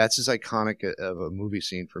 That's as iconic of a movie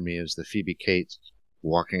scene for me as the Phoebe Cates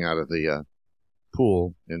walking out of the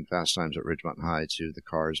pool in Fast Times at Ridgemont High to the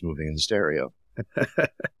cars moving in stereo.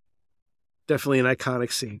 Definitely an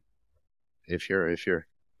iconic scene. If you're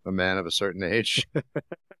a man of a certain age,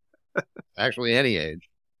 actually any age.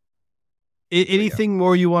 Anything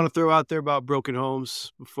more you want to throw out there about Broken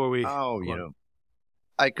Homes before we? Oh,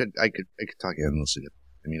 I could talk endlessly.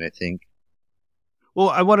 I mean, I think. Well,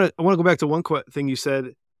 I want to go back to one thing you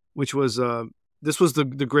said, which was this was the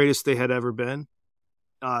greatest they had ever been.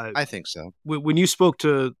 I think so. When you spoke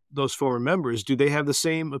to those former members, do they have the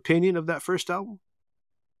same opinion of that first album?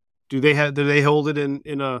 Do they hold it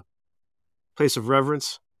in a place of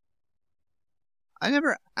reverence? I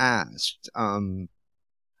never asked.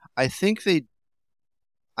 I think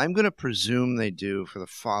I'm going to presume they do for the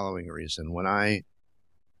following reason. When I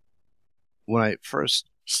first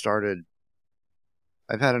started,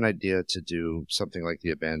 I've had an idea to do something like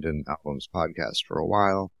the Abandoned Albums podcast for a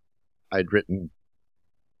while. I'd written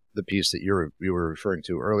the piece that you were referring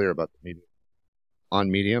to earlier about the Medium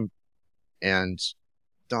on Medium, and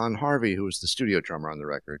Don Harvey, who was the studio drummer on the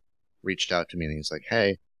record, reached out to me and he's like,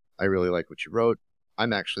 "Hey, I really like what you wrote.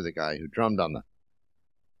 I'm actually the guy who drummed on that."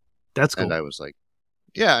 That's cool. And I was like,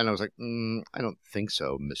 "Yeah," and I was like, "I don't think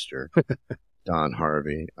so, Mr. Don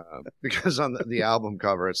Harvey," because on the album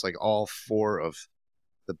cover, it's like all four of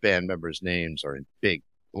the band members' names are in big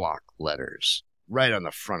block letters right on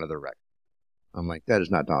the front of the record. I'm like, that is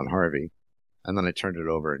not Don Harvey. And then I turned it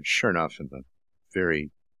over, and sure enough, in the very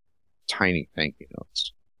tiny thank you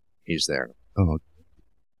notes, he's there. Oh.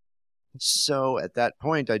 So at that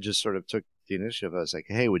point, I just sort of took the initiative. I was like,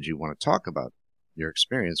 "Hey, would you want to talk about your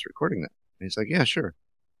experience recording that?" And he's like, "Yeah, sure."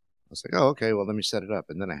 I was like, "Oh, okay, well, let me set it up."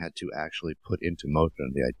 And then I had to actually put into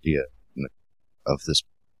motion the idea of this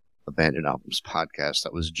Abandoned Albums podcast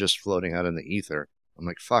that was just floating out in the ether. I'm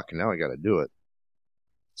like, fuck, now I got to do it.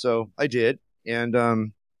 So I did. And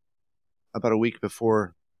about a week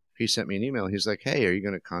before he sent me an email, he's like, "Hey, are you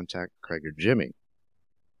going to contact Craig or Jimmy?"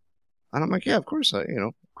 And I'm like, "Yeah, of course I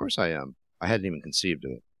am." I hadn't even conceived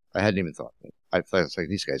of it. I hadn't even thought of it. I thought, it's like,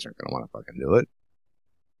 these guys aren't going to want to fucking do it.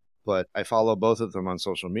 But I follow both of them on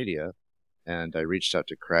social media, and I reached out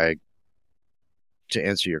to Craig to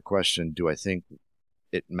answer your question. Do I think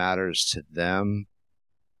it matters to them?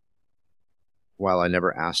 While I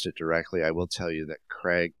never asked it directly, I will tell you that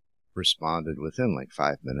Craig responded within like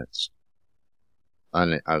 5 minutes.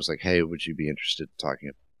 And I was like, "Hey, would you be interested in talking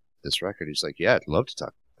about this record?" He's like, "Yeah, I'd love to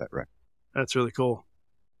talk about that record." That's really cool.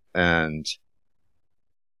 And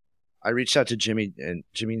I reached out to Jimmy, and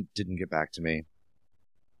Jimmy didn't get back to me.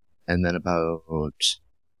 And then about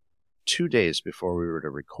 2 days before we were to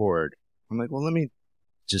record, I'm like, well, let me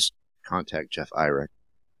just contact Jeff Irick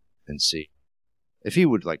and see if he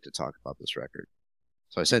would like to talk about this record.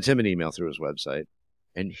 So I sent him an email through his website,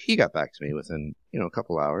 and he got back to me within, a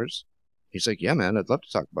couple hours. He's like, yeah, man, I'd love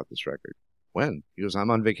to talk about this record. When? He goes,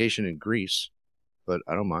 I'm on vacation in Greece, but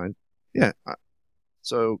I don't mind. Yeah.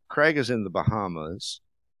 So Craig is in the Bahamas.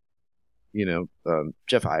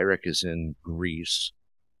 Jeff Irick is in Greece,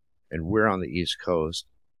 and we're on the East Coast.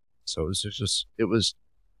 So it was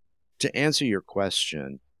to answer your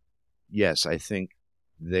question. Yes, I think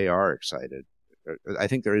they are excited. I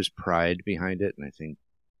think there is pride behind it, and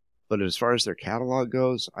but as far as their catalog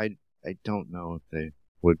goes, I don't know if they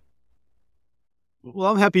would.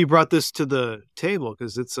 Well, I'm happy you brought this to the table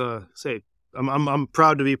because it's I'm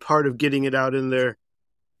proud to be part of getting it out in there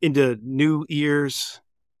into new ears,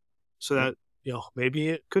 so that maybe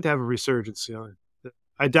it could have a resurgence.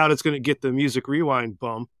 I doubt it's going to get the Music Rewind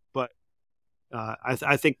bump, but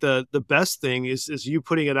I think the best thing is you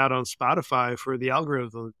putting it out on Spotify for the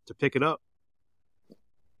algorithm to pick it up.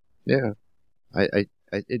 Yeah,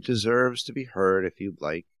 it deserves to be heard if you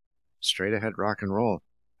like straight ahead rock and roll.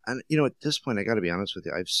 And at this point, I got to be honest with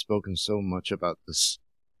you. I've spoken so much about this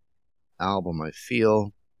album. I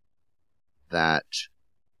feel that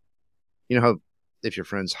how if your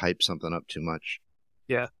friends hype something up too much,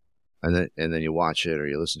 yeah, and then you watch it or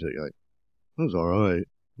you listen to it, you're like, it was all right, it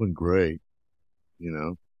wasn't great,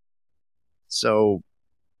 So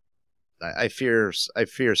I fear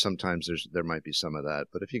sometimes there might be some of that,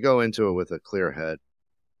 but if you go into it with a clear head,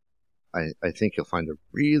 I think you'll find a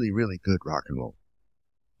really, really good rock and roll.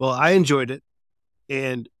 Well, I enjoyed it,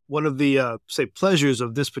 and one of the pleasures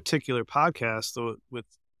of this particular podcast, though, with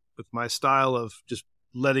my style of just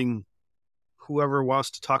letting whoever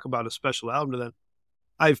wants to talk about a special album to them,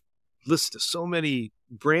 I've listened to so many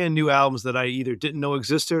brand new albums that I either didn't know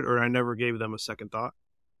existed or I never gave them a second thought,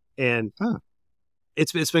 and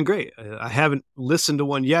it's been great. I haven't listened to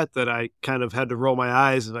one yet that I kind of had to roll my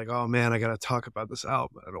eyes and like, oh man, I got to talk about this album,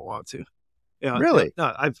 but I don't want to. Really?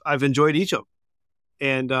 No, I've enjoyed each of them.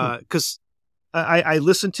 And because I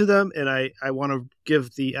listen to them and I want to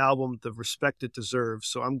give the album the respect it deserves.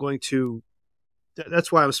 So I'm going to,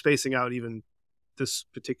 that's why I'm spacing out even this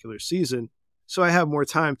particular season. So I have more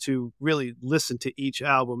time to really listen to each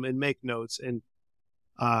album and make notes and,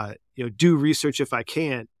 do research if I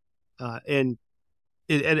can. And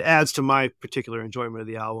it adds to my particular enjoyment of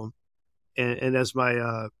the album. And as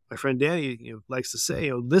my friend Danny likes to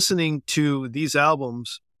say, listening to these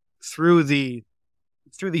albums through the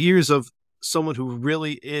ears of someone who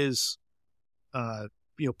really is,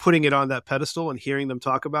 putting it on that pedestal and hearing them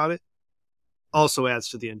talk about it also adds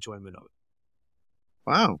to the enjoyment of it.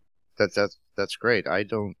 Wow. That's great.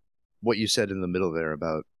 What you said in the middle there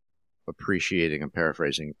about appreciating and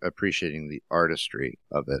paraphrasing, appreciating the artistry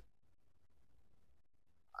of it.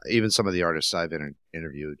 Even some of the artists I've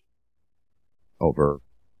interviewed over,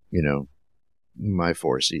 my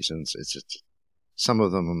 4 seasons, it's just, some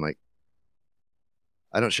of them I'm like,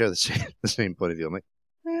 I don't share the same point of view. I'm like,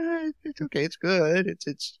 it's okay, it's good.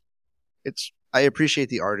 It's. I appreciate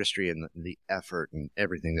the artistry and the effort and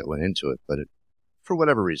everything that went into it, but for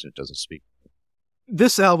whatever reason, it doesn't speak.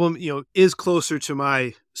 This album, is closer to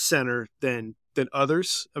my center than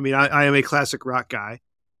others. I mean, I am a classic rock guy,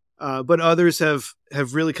 but others have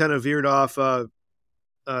really kind of veered off.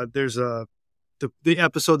 There's the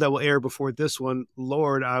episode that will air before this one,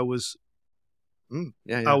 Lord, I was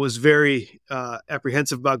very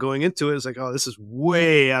apprehensive about going into it. It's like, oh, this is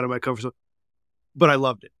way out of my comfort zone, but I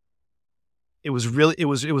loved it. It was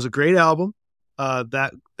a great album.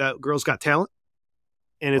 That Girl's Got Talent,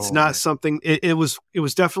 and it's not something. It was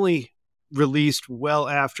definitely released well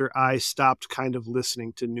after I stopped kind of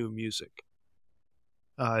listening to new music.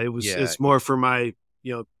 It's more for my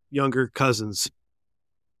younger cousins.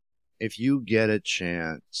 If you get a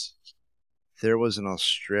chance, there was an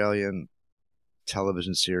Australian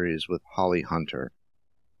television series with Holly Hunter.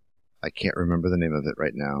 I can't remember the name of it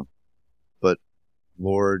right now, but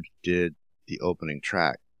Lord did the opening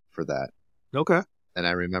track for that. Okay. And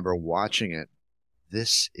I remember watching it.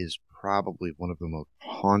 This is probably one of the most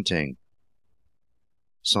haunting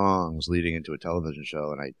songs leading into a television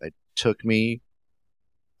show, and it took me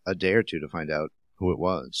a day or two to find out who it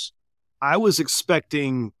was. I was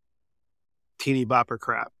expecting teeny bopper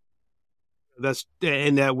crap.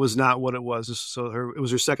 That was not what it was. So it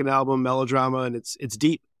was her second album, Melodrama, and it's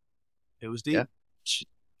deep. It was deep. Yeah,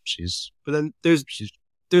 But then there's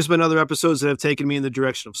been other episodes that have taken me in the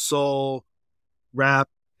direction of soul, rap,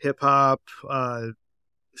 hip hop,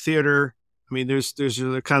 theater. I mean, there's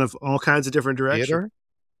kind of all kinds of different directions. Theater?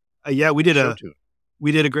 Yeah, we did Show tune.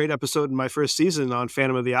 a great episode in my first season on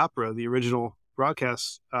Phantom of the Opera, the original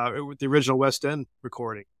broadcast, the original West End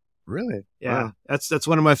recording. Really? Yeah, Wow. that's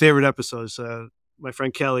one of my favorite episodes. My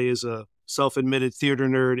friend Kelly is a self-admitted theater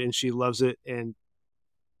nerd, and she loves it. And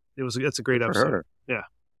it's a great Good for episode. her. Yeah.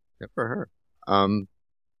 Good for her.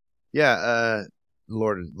 Yeah,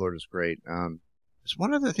 Lord is great. There's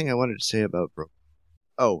one other thing I wanted to say about Brooke.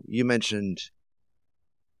 Oh, you mentioned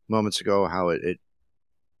moments ago how it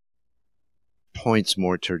points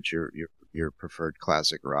more towards your preferred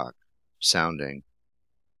classic rock sounding.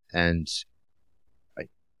 And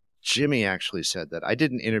Jimmy actually said that. I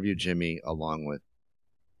didn't interview Jimmy along with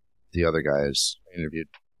the other guys. I interviewed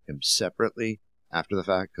him separately after the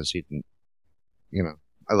fact because he didn't,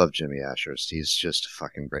 I love Jimmy Ashurst. He's just a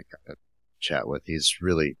fucking great guy to chat with. He's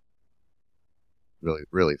really, really,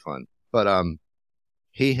 really fun. But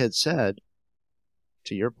he had said,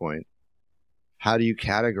 to your point, how do you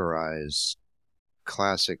categorize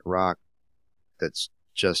classic rock that's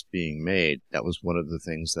just being made? That was one of the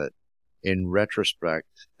things that, in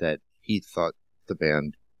retrospect, that he thought the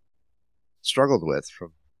band struggled with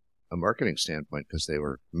from a marketing standpoint, because they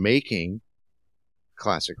were making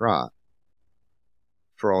classic rock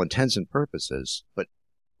for all intents and purposes, but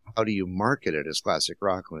how do you market it as classic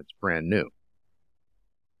rock when it's brand new?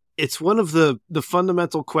 It's one of the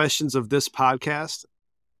fundamental questions of this podcast.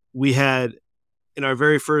 We had in our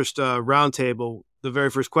very first roundtable, the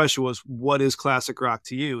very first question was, what is classic rock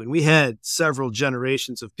to you? And we had several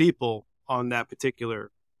generations of people on that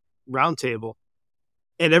particular roundtable,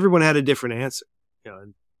 and everyone had a different answer.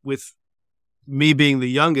 And with me being the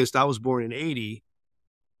youngest, I was born in 80.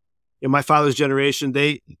 In my father's generation,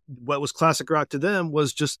 what was classic rock to them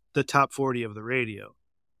was just the top 40 of the radio.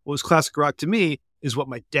 What was classic rock to me is what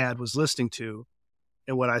my dad was listening to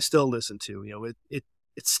and what I still listen to. It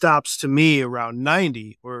stops to me around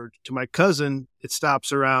 90, or to my cousin, it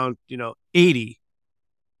stops around, 80.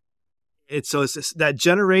 It's that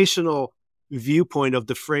generational viewpoint of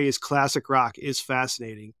the phrase classic rock is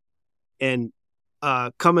fascinating. And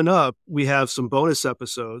coming up, we have some bonus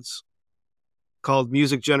episodes called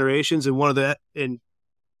Music Generations, and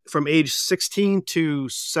from age 16 to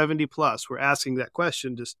 70 plus, we're asking that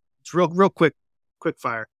question. It's real quick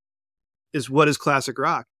fire. Is what is classic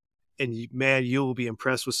rock? And you will be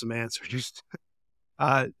impressed with some answers.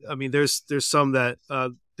 I mean, there's some that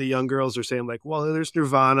the young girls are saying, like, well, there's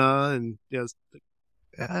Nirvana, and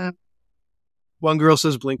one girl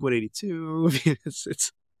says Blink-182.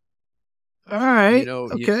 It's all right.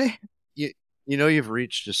 Okay. You've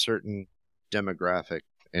reached a certain demographic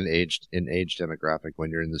and age demographic when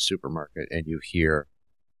you're in the supermarket and you hear,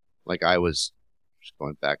 like, I was just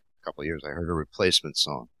going back a couple of years, I heard a Replacement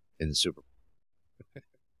song in the supermarket.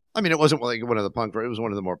 I mean, it wasn't like one of the punk, it was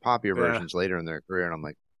one of the more popular versions later in their career, and I'm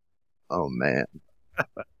like, oh man,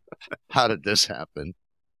 how did this happen?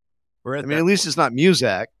 At least it's not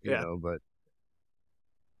Muzak, but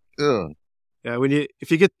ugh. Yeah,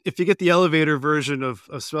 if you get the elevator version of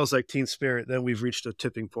Smells Like Teen Spirit, then we've reached a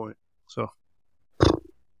tipping point. So,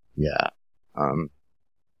 yeah,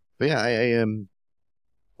 but yeah, I am.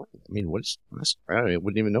 What's I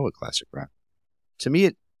wouldn't even know what classic rock. To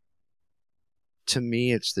me,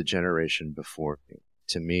 it's the generation before me.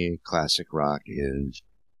 To me, classic rock is,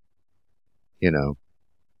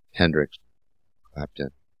 Hendrix,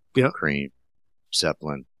 Clapton, Cream,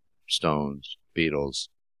 Zeppelin, Stones, Beatles.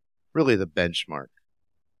 Really the benchmark.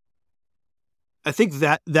 I think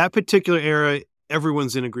that particular era,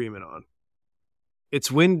 everyone's in agreement on. It's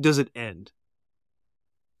when does it end?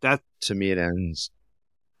 That, to me, it ends.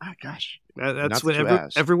 Oh, gosh. That's when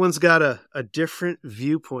everyone's got a different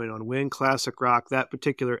viewpoint on when classic rock, that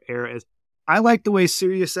particular era is. I like the way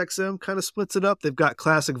Sirius XM kind of splits it up. They've got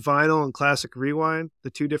classic vinyl and classic rewind, the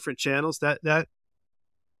two different channels. That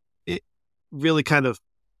it really kind of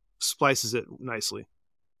splices it nicely.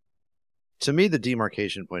 To me, the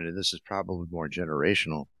demarcation point, and this is probably more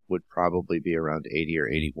generational, would probably be around 80 or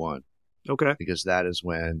 81. Okay. Because that's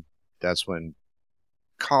when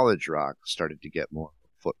college rock started to get more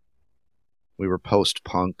foot. We were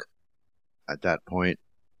post-punk at that point.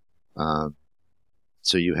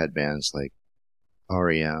 So you had bands like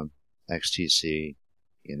REM, XTC,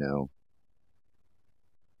 and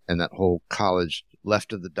that whole college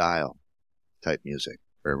left of the dial type music.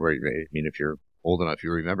 If you're old enough,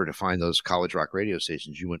 you remember to find those college rock radio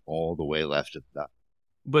stations, you went all the way left of the dial.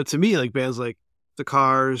 But to me, like bands like The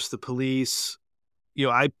Cars, The Police,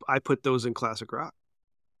 I put those in classic rock.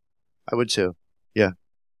 I would too. Yeah.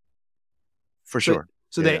 For sure.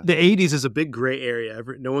 So the 80s is a big gray area.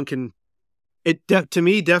 No one can To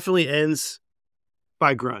me definitely ends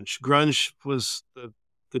by grunge. Grunge was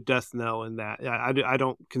the death knell in that. I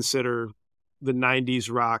don't consider the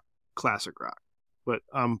 90s rock classic rock, but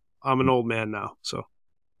I'm an old man now, so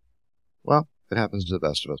Well, it happens to the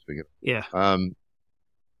best of us. yeah.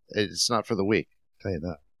 It's not for the weak, I'll tell you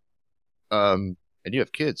that. And you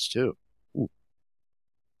have kids too. Ooh.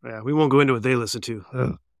 Yeah, we won't go into what they listen to.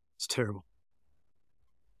 Ugh, it's terrible.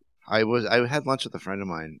 I had lunch with a friend of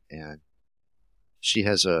mine, and she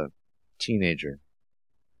has a teenager.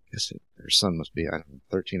 I guess her son must be, I don't know,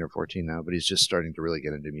 13 or 14 now, but he's just starting to really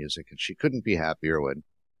get into music, and she couldn't be happier when,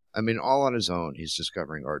 I mean, all on his own, he's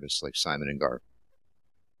discovering artists like Simon and Garfunkel,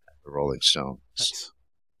 the Rolling Stones, Nice.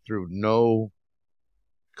 through no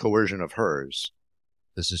coercion of hers.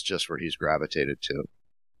 This is just where he's gravitated to,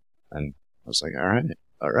 and I was like, all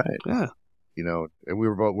right, Yeah. you know. And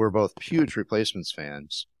we're both huge Replacements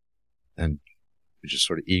fans, and we just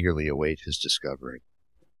sort of eagerly await his discovery.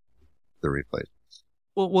 The Replacements.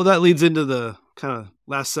 Well, that leads into the kind of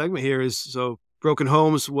last segment here. Is so Broken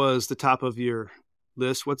Homes was the top of your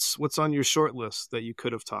list. What's on your short list that you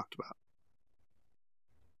could have talked about?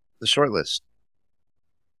 The short list.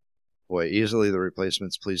 Boy, easily the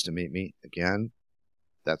Replacements. Pleased to Meet Me again.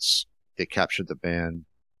 It captured the band.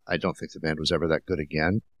 I don't think the band was ever that good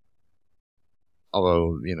again.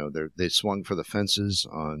 Although, you know, they swung for the fences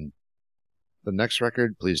on the next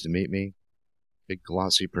record, Pleased to Meet Me. Big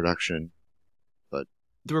glossy production. But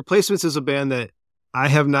The Replacements is a band that I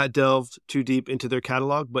have not delved too deep into their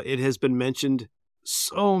catalog, but it has been mentioned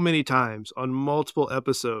so many times on multiple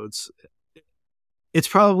episodes. It's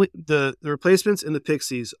probably the Replacements and the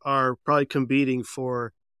Pixies are probably competing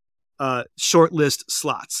for short list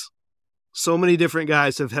slots. So many different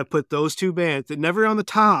guys have put those two bands that never on the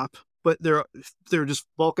top, but they're just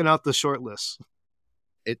bulking out the short lists.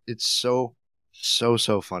 it's so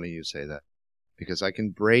funny you say that, because I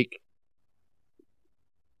can break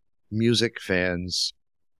music fans,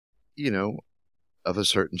 you know, of a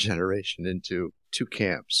certain generation into two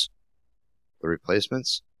camps: the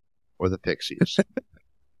Replacements or the Pixies.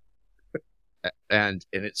 and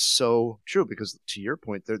it's so true, because to your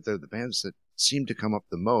point, they're the bands that seem to come up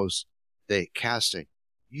the most. They cast a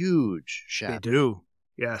huge shadow. They do,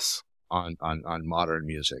 yes, on modern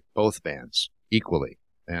music, both bands equally.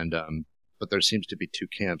 And but there seems to be two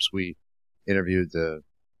camps. We interviewed the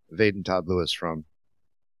Vade and Todd Lewis from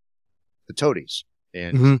the Toadies,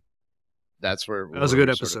 and that's where that was a good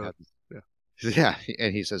episode. Yeah,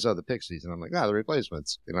 and he says, "Oh, the Pixies," and I'm like, "Ah, the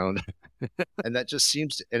Replacements," you know. And that just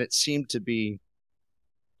it seemed to be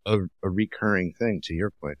a recurring thing, to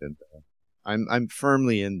your point. And I'm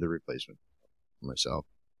firmly in the Replacement myself.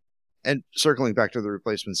 And circling back to the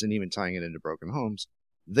Replacements and even tying it into Broken Homes,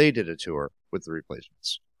 they did a tour with the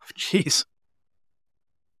Replacements. Jeez,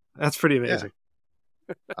 that's pretty amazing.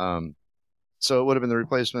 Yeah. So it would have been the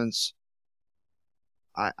Replacements.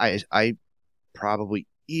 I probably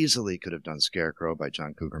easily could have done Scarecrow by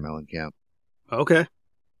John Cougar Mellencamp. Okay.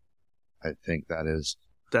 I think That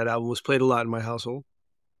album was played a lot in my household.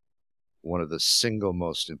 One of the single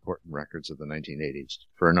most important records of the 1980s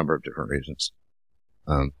for a number of different reasons.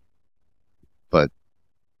 But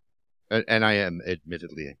I am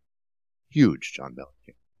admittedly a huge John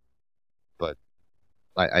Mellencamp, but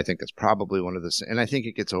I think it's probably one of the, and I think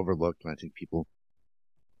it gets overlooked, and I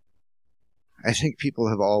think people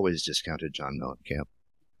have always discounted John Mellencamp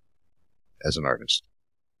as an artist.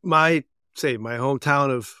 My hometown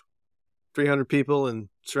of 300 people and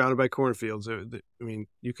surrounded by cornfields. I mean,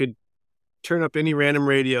 you could turn up any random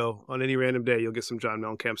radio on any random day, you'll get some John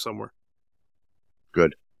Mellencamp somewhere.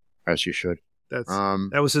 Good, as you should.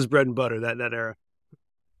 That was his bread and butter. That era.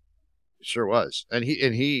 Sure was, and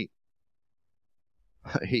he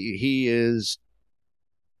is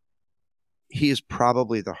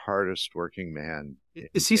probably the hardest working man.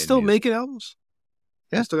 Is he still making albums?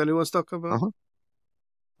 Yeah, still got new ones stuff coming out.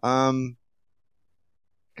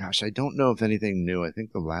 Gosh, I don't know if anything new. I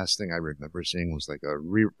think the last thing I remember seeing was like a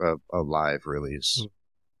live release.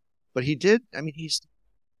 But he did. I mean,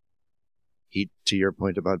 to your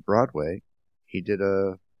point about Broadway, he did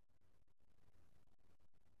a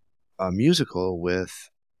musical with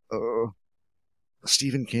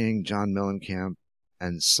Stephen King, John Mellencamp,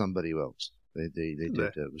 and somebody else. They did.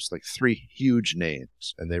 It was like three huge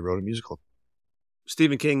names, and they wrote a musical.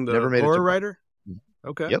 Stephen King, the horror writer.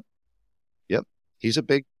 Okay. Yep. He's a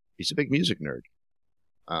big music nerd.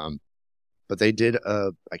 But they did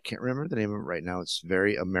I can't remember the name of it right now. It's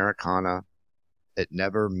very Americana. It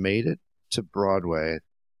never made it to Broadway. I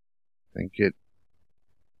think it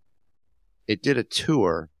did a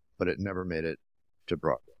tour, but it never made it to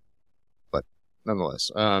Broadway. But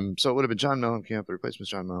nonetheless. So it would have been John Mellencamp. The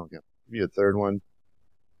replacement's John Mellencamp. Give you a third one.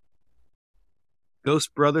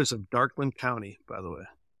 Ghost Brothers of Darkland County, by the way.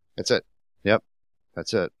 That's it. Yep.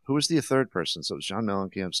 That's it. Who was the third person? So it was John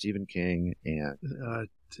Mellencamp, Stephen King, and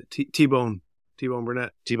T-Bone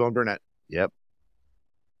Burnett. T-Bone Burnett. Yep.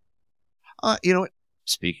 You know what?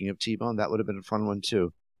 Speaking of T-Bone, that would have been a fun one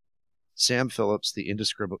too. Sam Phillips, the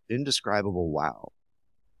indescribable wow.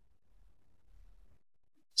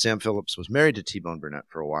 Sam Phillips was married to T-Bone Burnett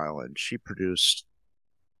for a while, and she produced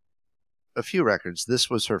a few records. This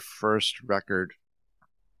was her first record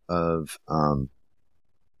of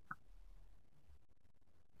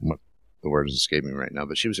what the word is escaping me right now,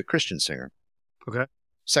 but she was a Christian singer. Okay.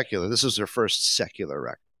 Secular. This was her first secular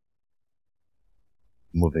record.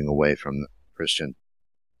 Moving away from the Christian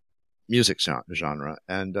music genre.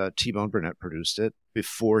 And T-Bone Burnett produced it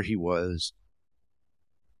before he was,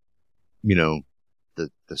 the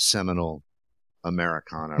seminal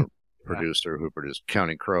Americana producer who produced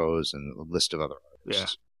Counting Crows and a list of other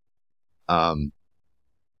artists. Yeah.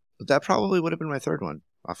 But that probably would have been my third one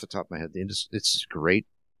off the top of my head. It's a great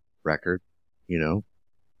record,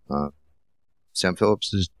 Sam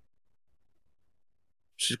Phillips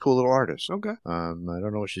she's a cool little artist. Okay. I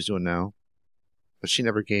don't know what she's doing now, but she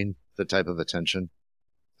never gained the type of attention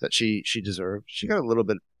that she deserved. She got a little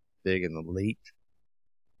bit big in the late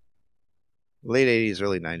 80s,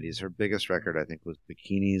 early 90s. Her biggest record, I think, was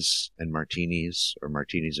Bikinis and Martinis, or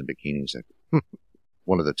Martinis and Bikinis.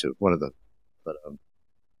 One of the two.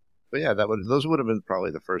 But yeah, those would have been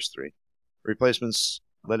probably the first three. Replacements: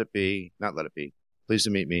 Let It Be, Not Let It Be, Pleased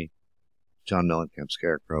to Meet Me, John Mellencamp,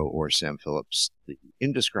 Scarecrow, or Sam Phillips, the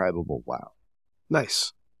indescribable wow.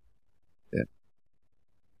 Nice. Yeah.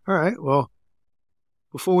 All right. Well,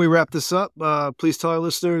 before we wrap this up, please tell our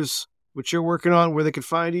listeners what you're working on, where they can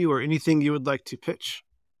find you, or anything you would like to pitch.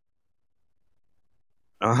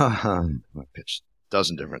 I pitched a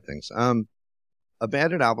dozen different things.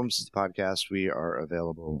 Abandoned Albums is the podcast. We are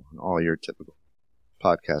available on all your typical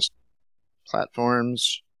podcast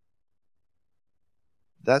platforms.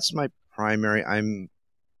 That's my primary. I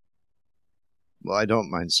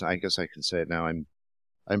don't mind. I guess I can say it now. I'm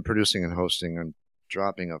producing and hosting. I'm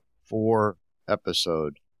dropping a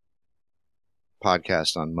 4-episode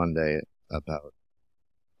podcast on Monday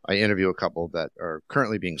I interview a couple that are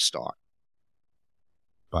currently being stalked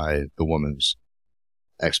by the woman's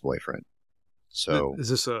ex-boyfriend. So is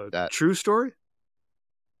this a true story?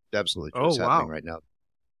 Absolutely true. Oh, it's happening right now.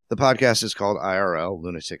 The podcast is called IRL,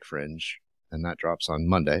 Lunatic Fringe, and that drops on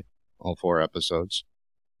Monday, all 4 episodes.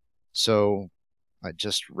 So I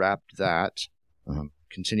just wrapped that.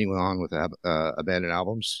 Continuing on with Abandoned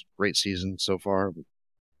Albums. Great season so far.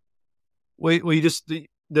 Wait, well, you just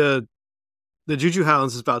the Juju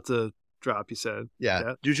Hounds is about to drop, you said.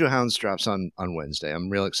 Yeah. Juju Hounds drops on Wednesday. I'm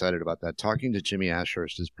real excited about that. Talking to Jimmy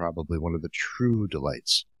Ashurst is probably one of the true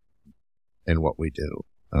delights in what we do.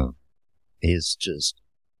 He's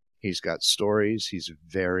got stories. He's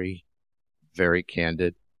very, very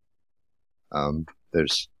candid. I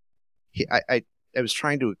was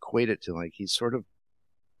trying to equate it to, like, he's sort of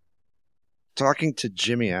talking to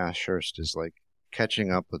Jimmy Ashurst is like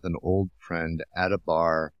catching up with an old friend at a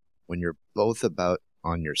bar when you're both about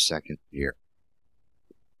on your second beer.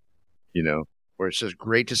 Where it's just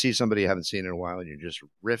great to see somebody you haven't seen in a while and you're just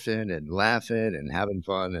riffing and laughing and having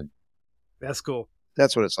fun. And that's cool.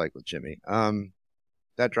 That's what it's like with Jimmy.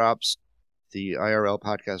 That drops. The IRL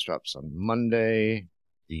podcast drops on Monday,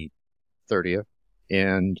 the 30th.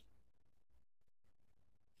 And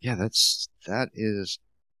yeah, that's what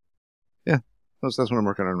I'm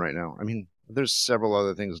working on right now. I mean, there's several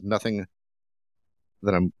other things. Nothing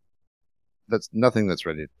that's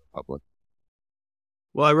ready to go public.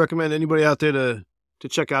 Well, I recommend anybody out there to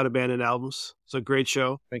check out Abandoned Albums. It's a great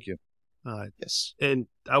show. Thank you. Yes. And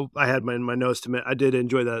I had in my notes to admit, I did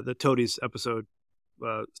enjoy the Toadies episode.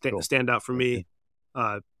 Stand out for me,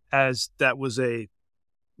 as that was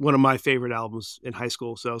one of my favorite albums in high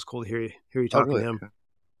school. So it was cool to hear you talking to him. Okay.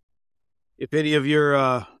 If any of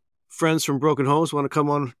your friends from Broken Homes want to come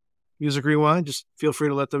on Music Rewind, just feel free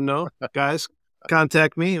to let them know. Guys,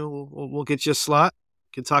 contact me. We'll get you a slot.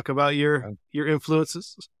 Can talk about your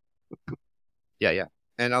influences. Yeah.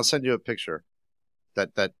 And I'll send you a picture.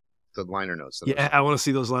 The liner notes. I want to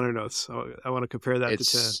see those liner notes. I want to compare that to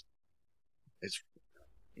 10. It's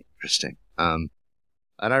interesting. And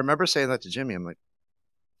I remember saying that to Jimmy. I'm like,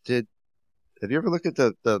 have you ever looked at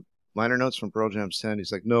the liner notes from Pearl Jam's 10?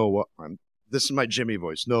 He's like, no, this is my Jimmy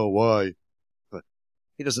voice. No, why? But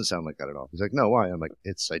he doesn't sound like that at all. He's like, no, why? I'm like,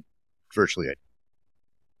 virtually.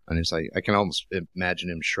 And he's like, I can almost imagine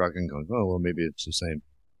him shrugging, going, oh, well, maybe it's the same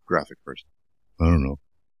graphic person. I don't know.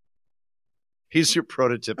 He's your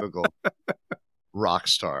prototypical rock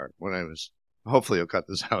star. Hopefully you'll cut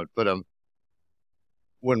this out, but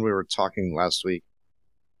when we were talking last week,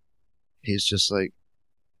 he's just like,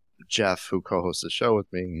 Jeff, who co-hosts the show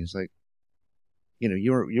with me, he's like,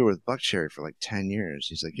 you were with Buckcherry for like 10 years.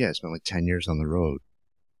 He's like, yeah, I spent like 10 years on the road.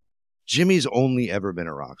 Jimmy's only ever been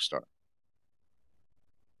a rock star.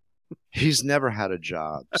 He's never had a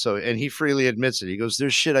job. And he freely admits it. He goes,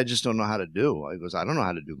 there's shit I just don't know how to do. He goes, I don't know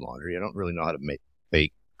how to do laundry. I don't really know how to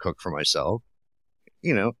bake, cook for myself.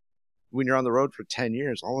 When you're on the road for 10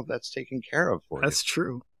 years, all of that's taken care of for you. That's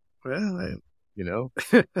true. Well,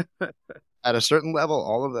 at a certain level,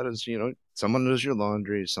 all of that is, someone does your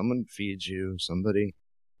laundry, someone feeds you, somebody,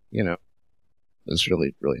 it's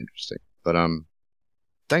really, really interesting. But,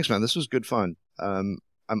 thanks, man. This was good fun. I'm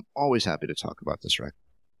always happy to talk about this record.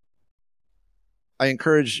 I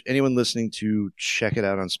encourage anyone listening to check it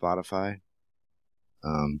out on Spotify.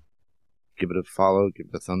 Give it a follow, give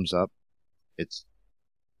it a thumbs up. It's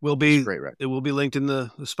a great record. It will be linked in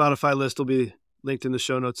the Spotify list. Will be linked in the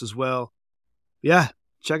show notes as well. Yeah,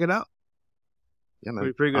 check it out. Yeah,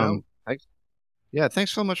 man. Pretty good.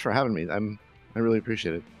 Thanks so much for having me. I really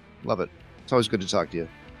appreciate it. Love it. It's always good to talk to you.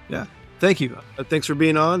 Yeah, thank you. Thanks for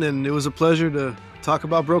being on, and it was a pleasure to talk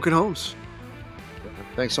about Broken Homes.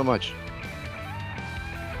 Thanks so much.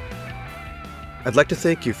 I'd like to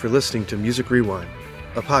thank you for listening to Music Rewind,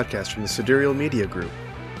 a podcast from the Sidereal Media Group.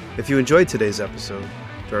 If you enjoyed today's episode,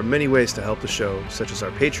 there are many ways to help the show, such as our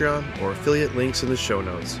Patreon or affiliate links in the show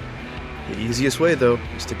notes. The easiest way, though,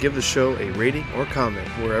 is to give the show a rating or comment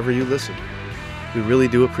wherever you listen. We really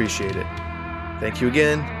do appreciate it. Thank you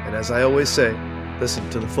again, and as I always say, listen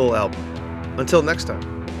to the full album. Until next time.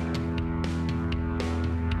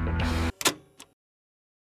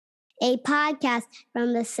 A podcast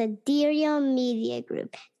from the Sidereal Media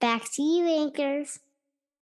Group. Back to you, anchors.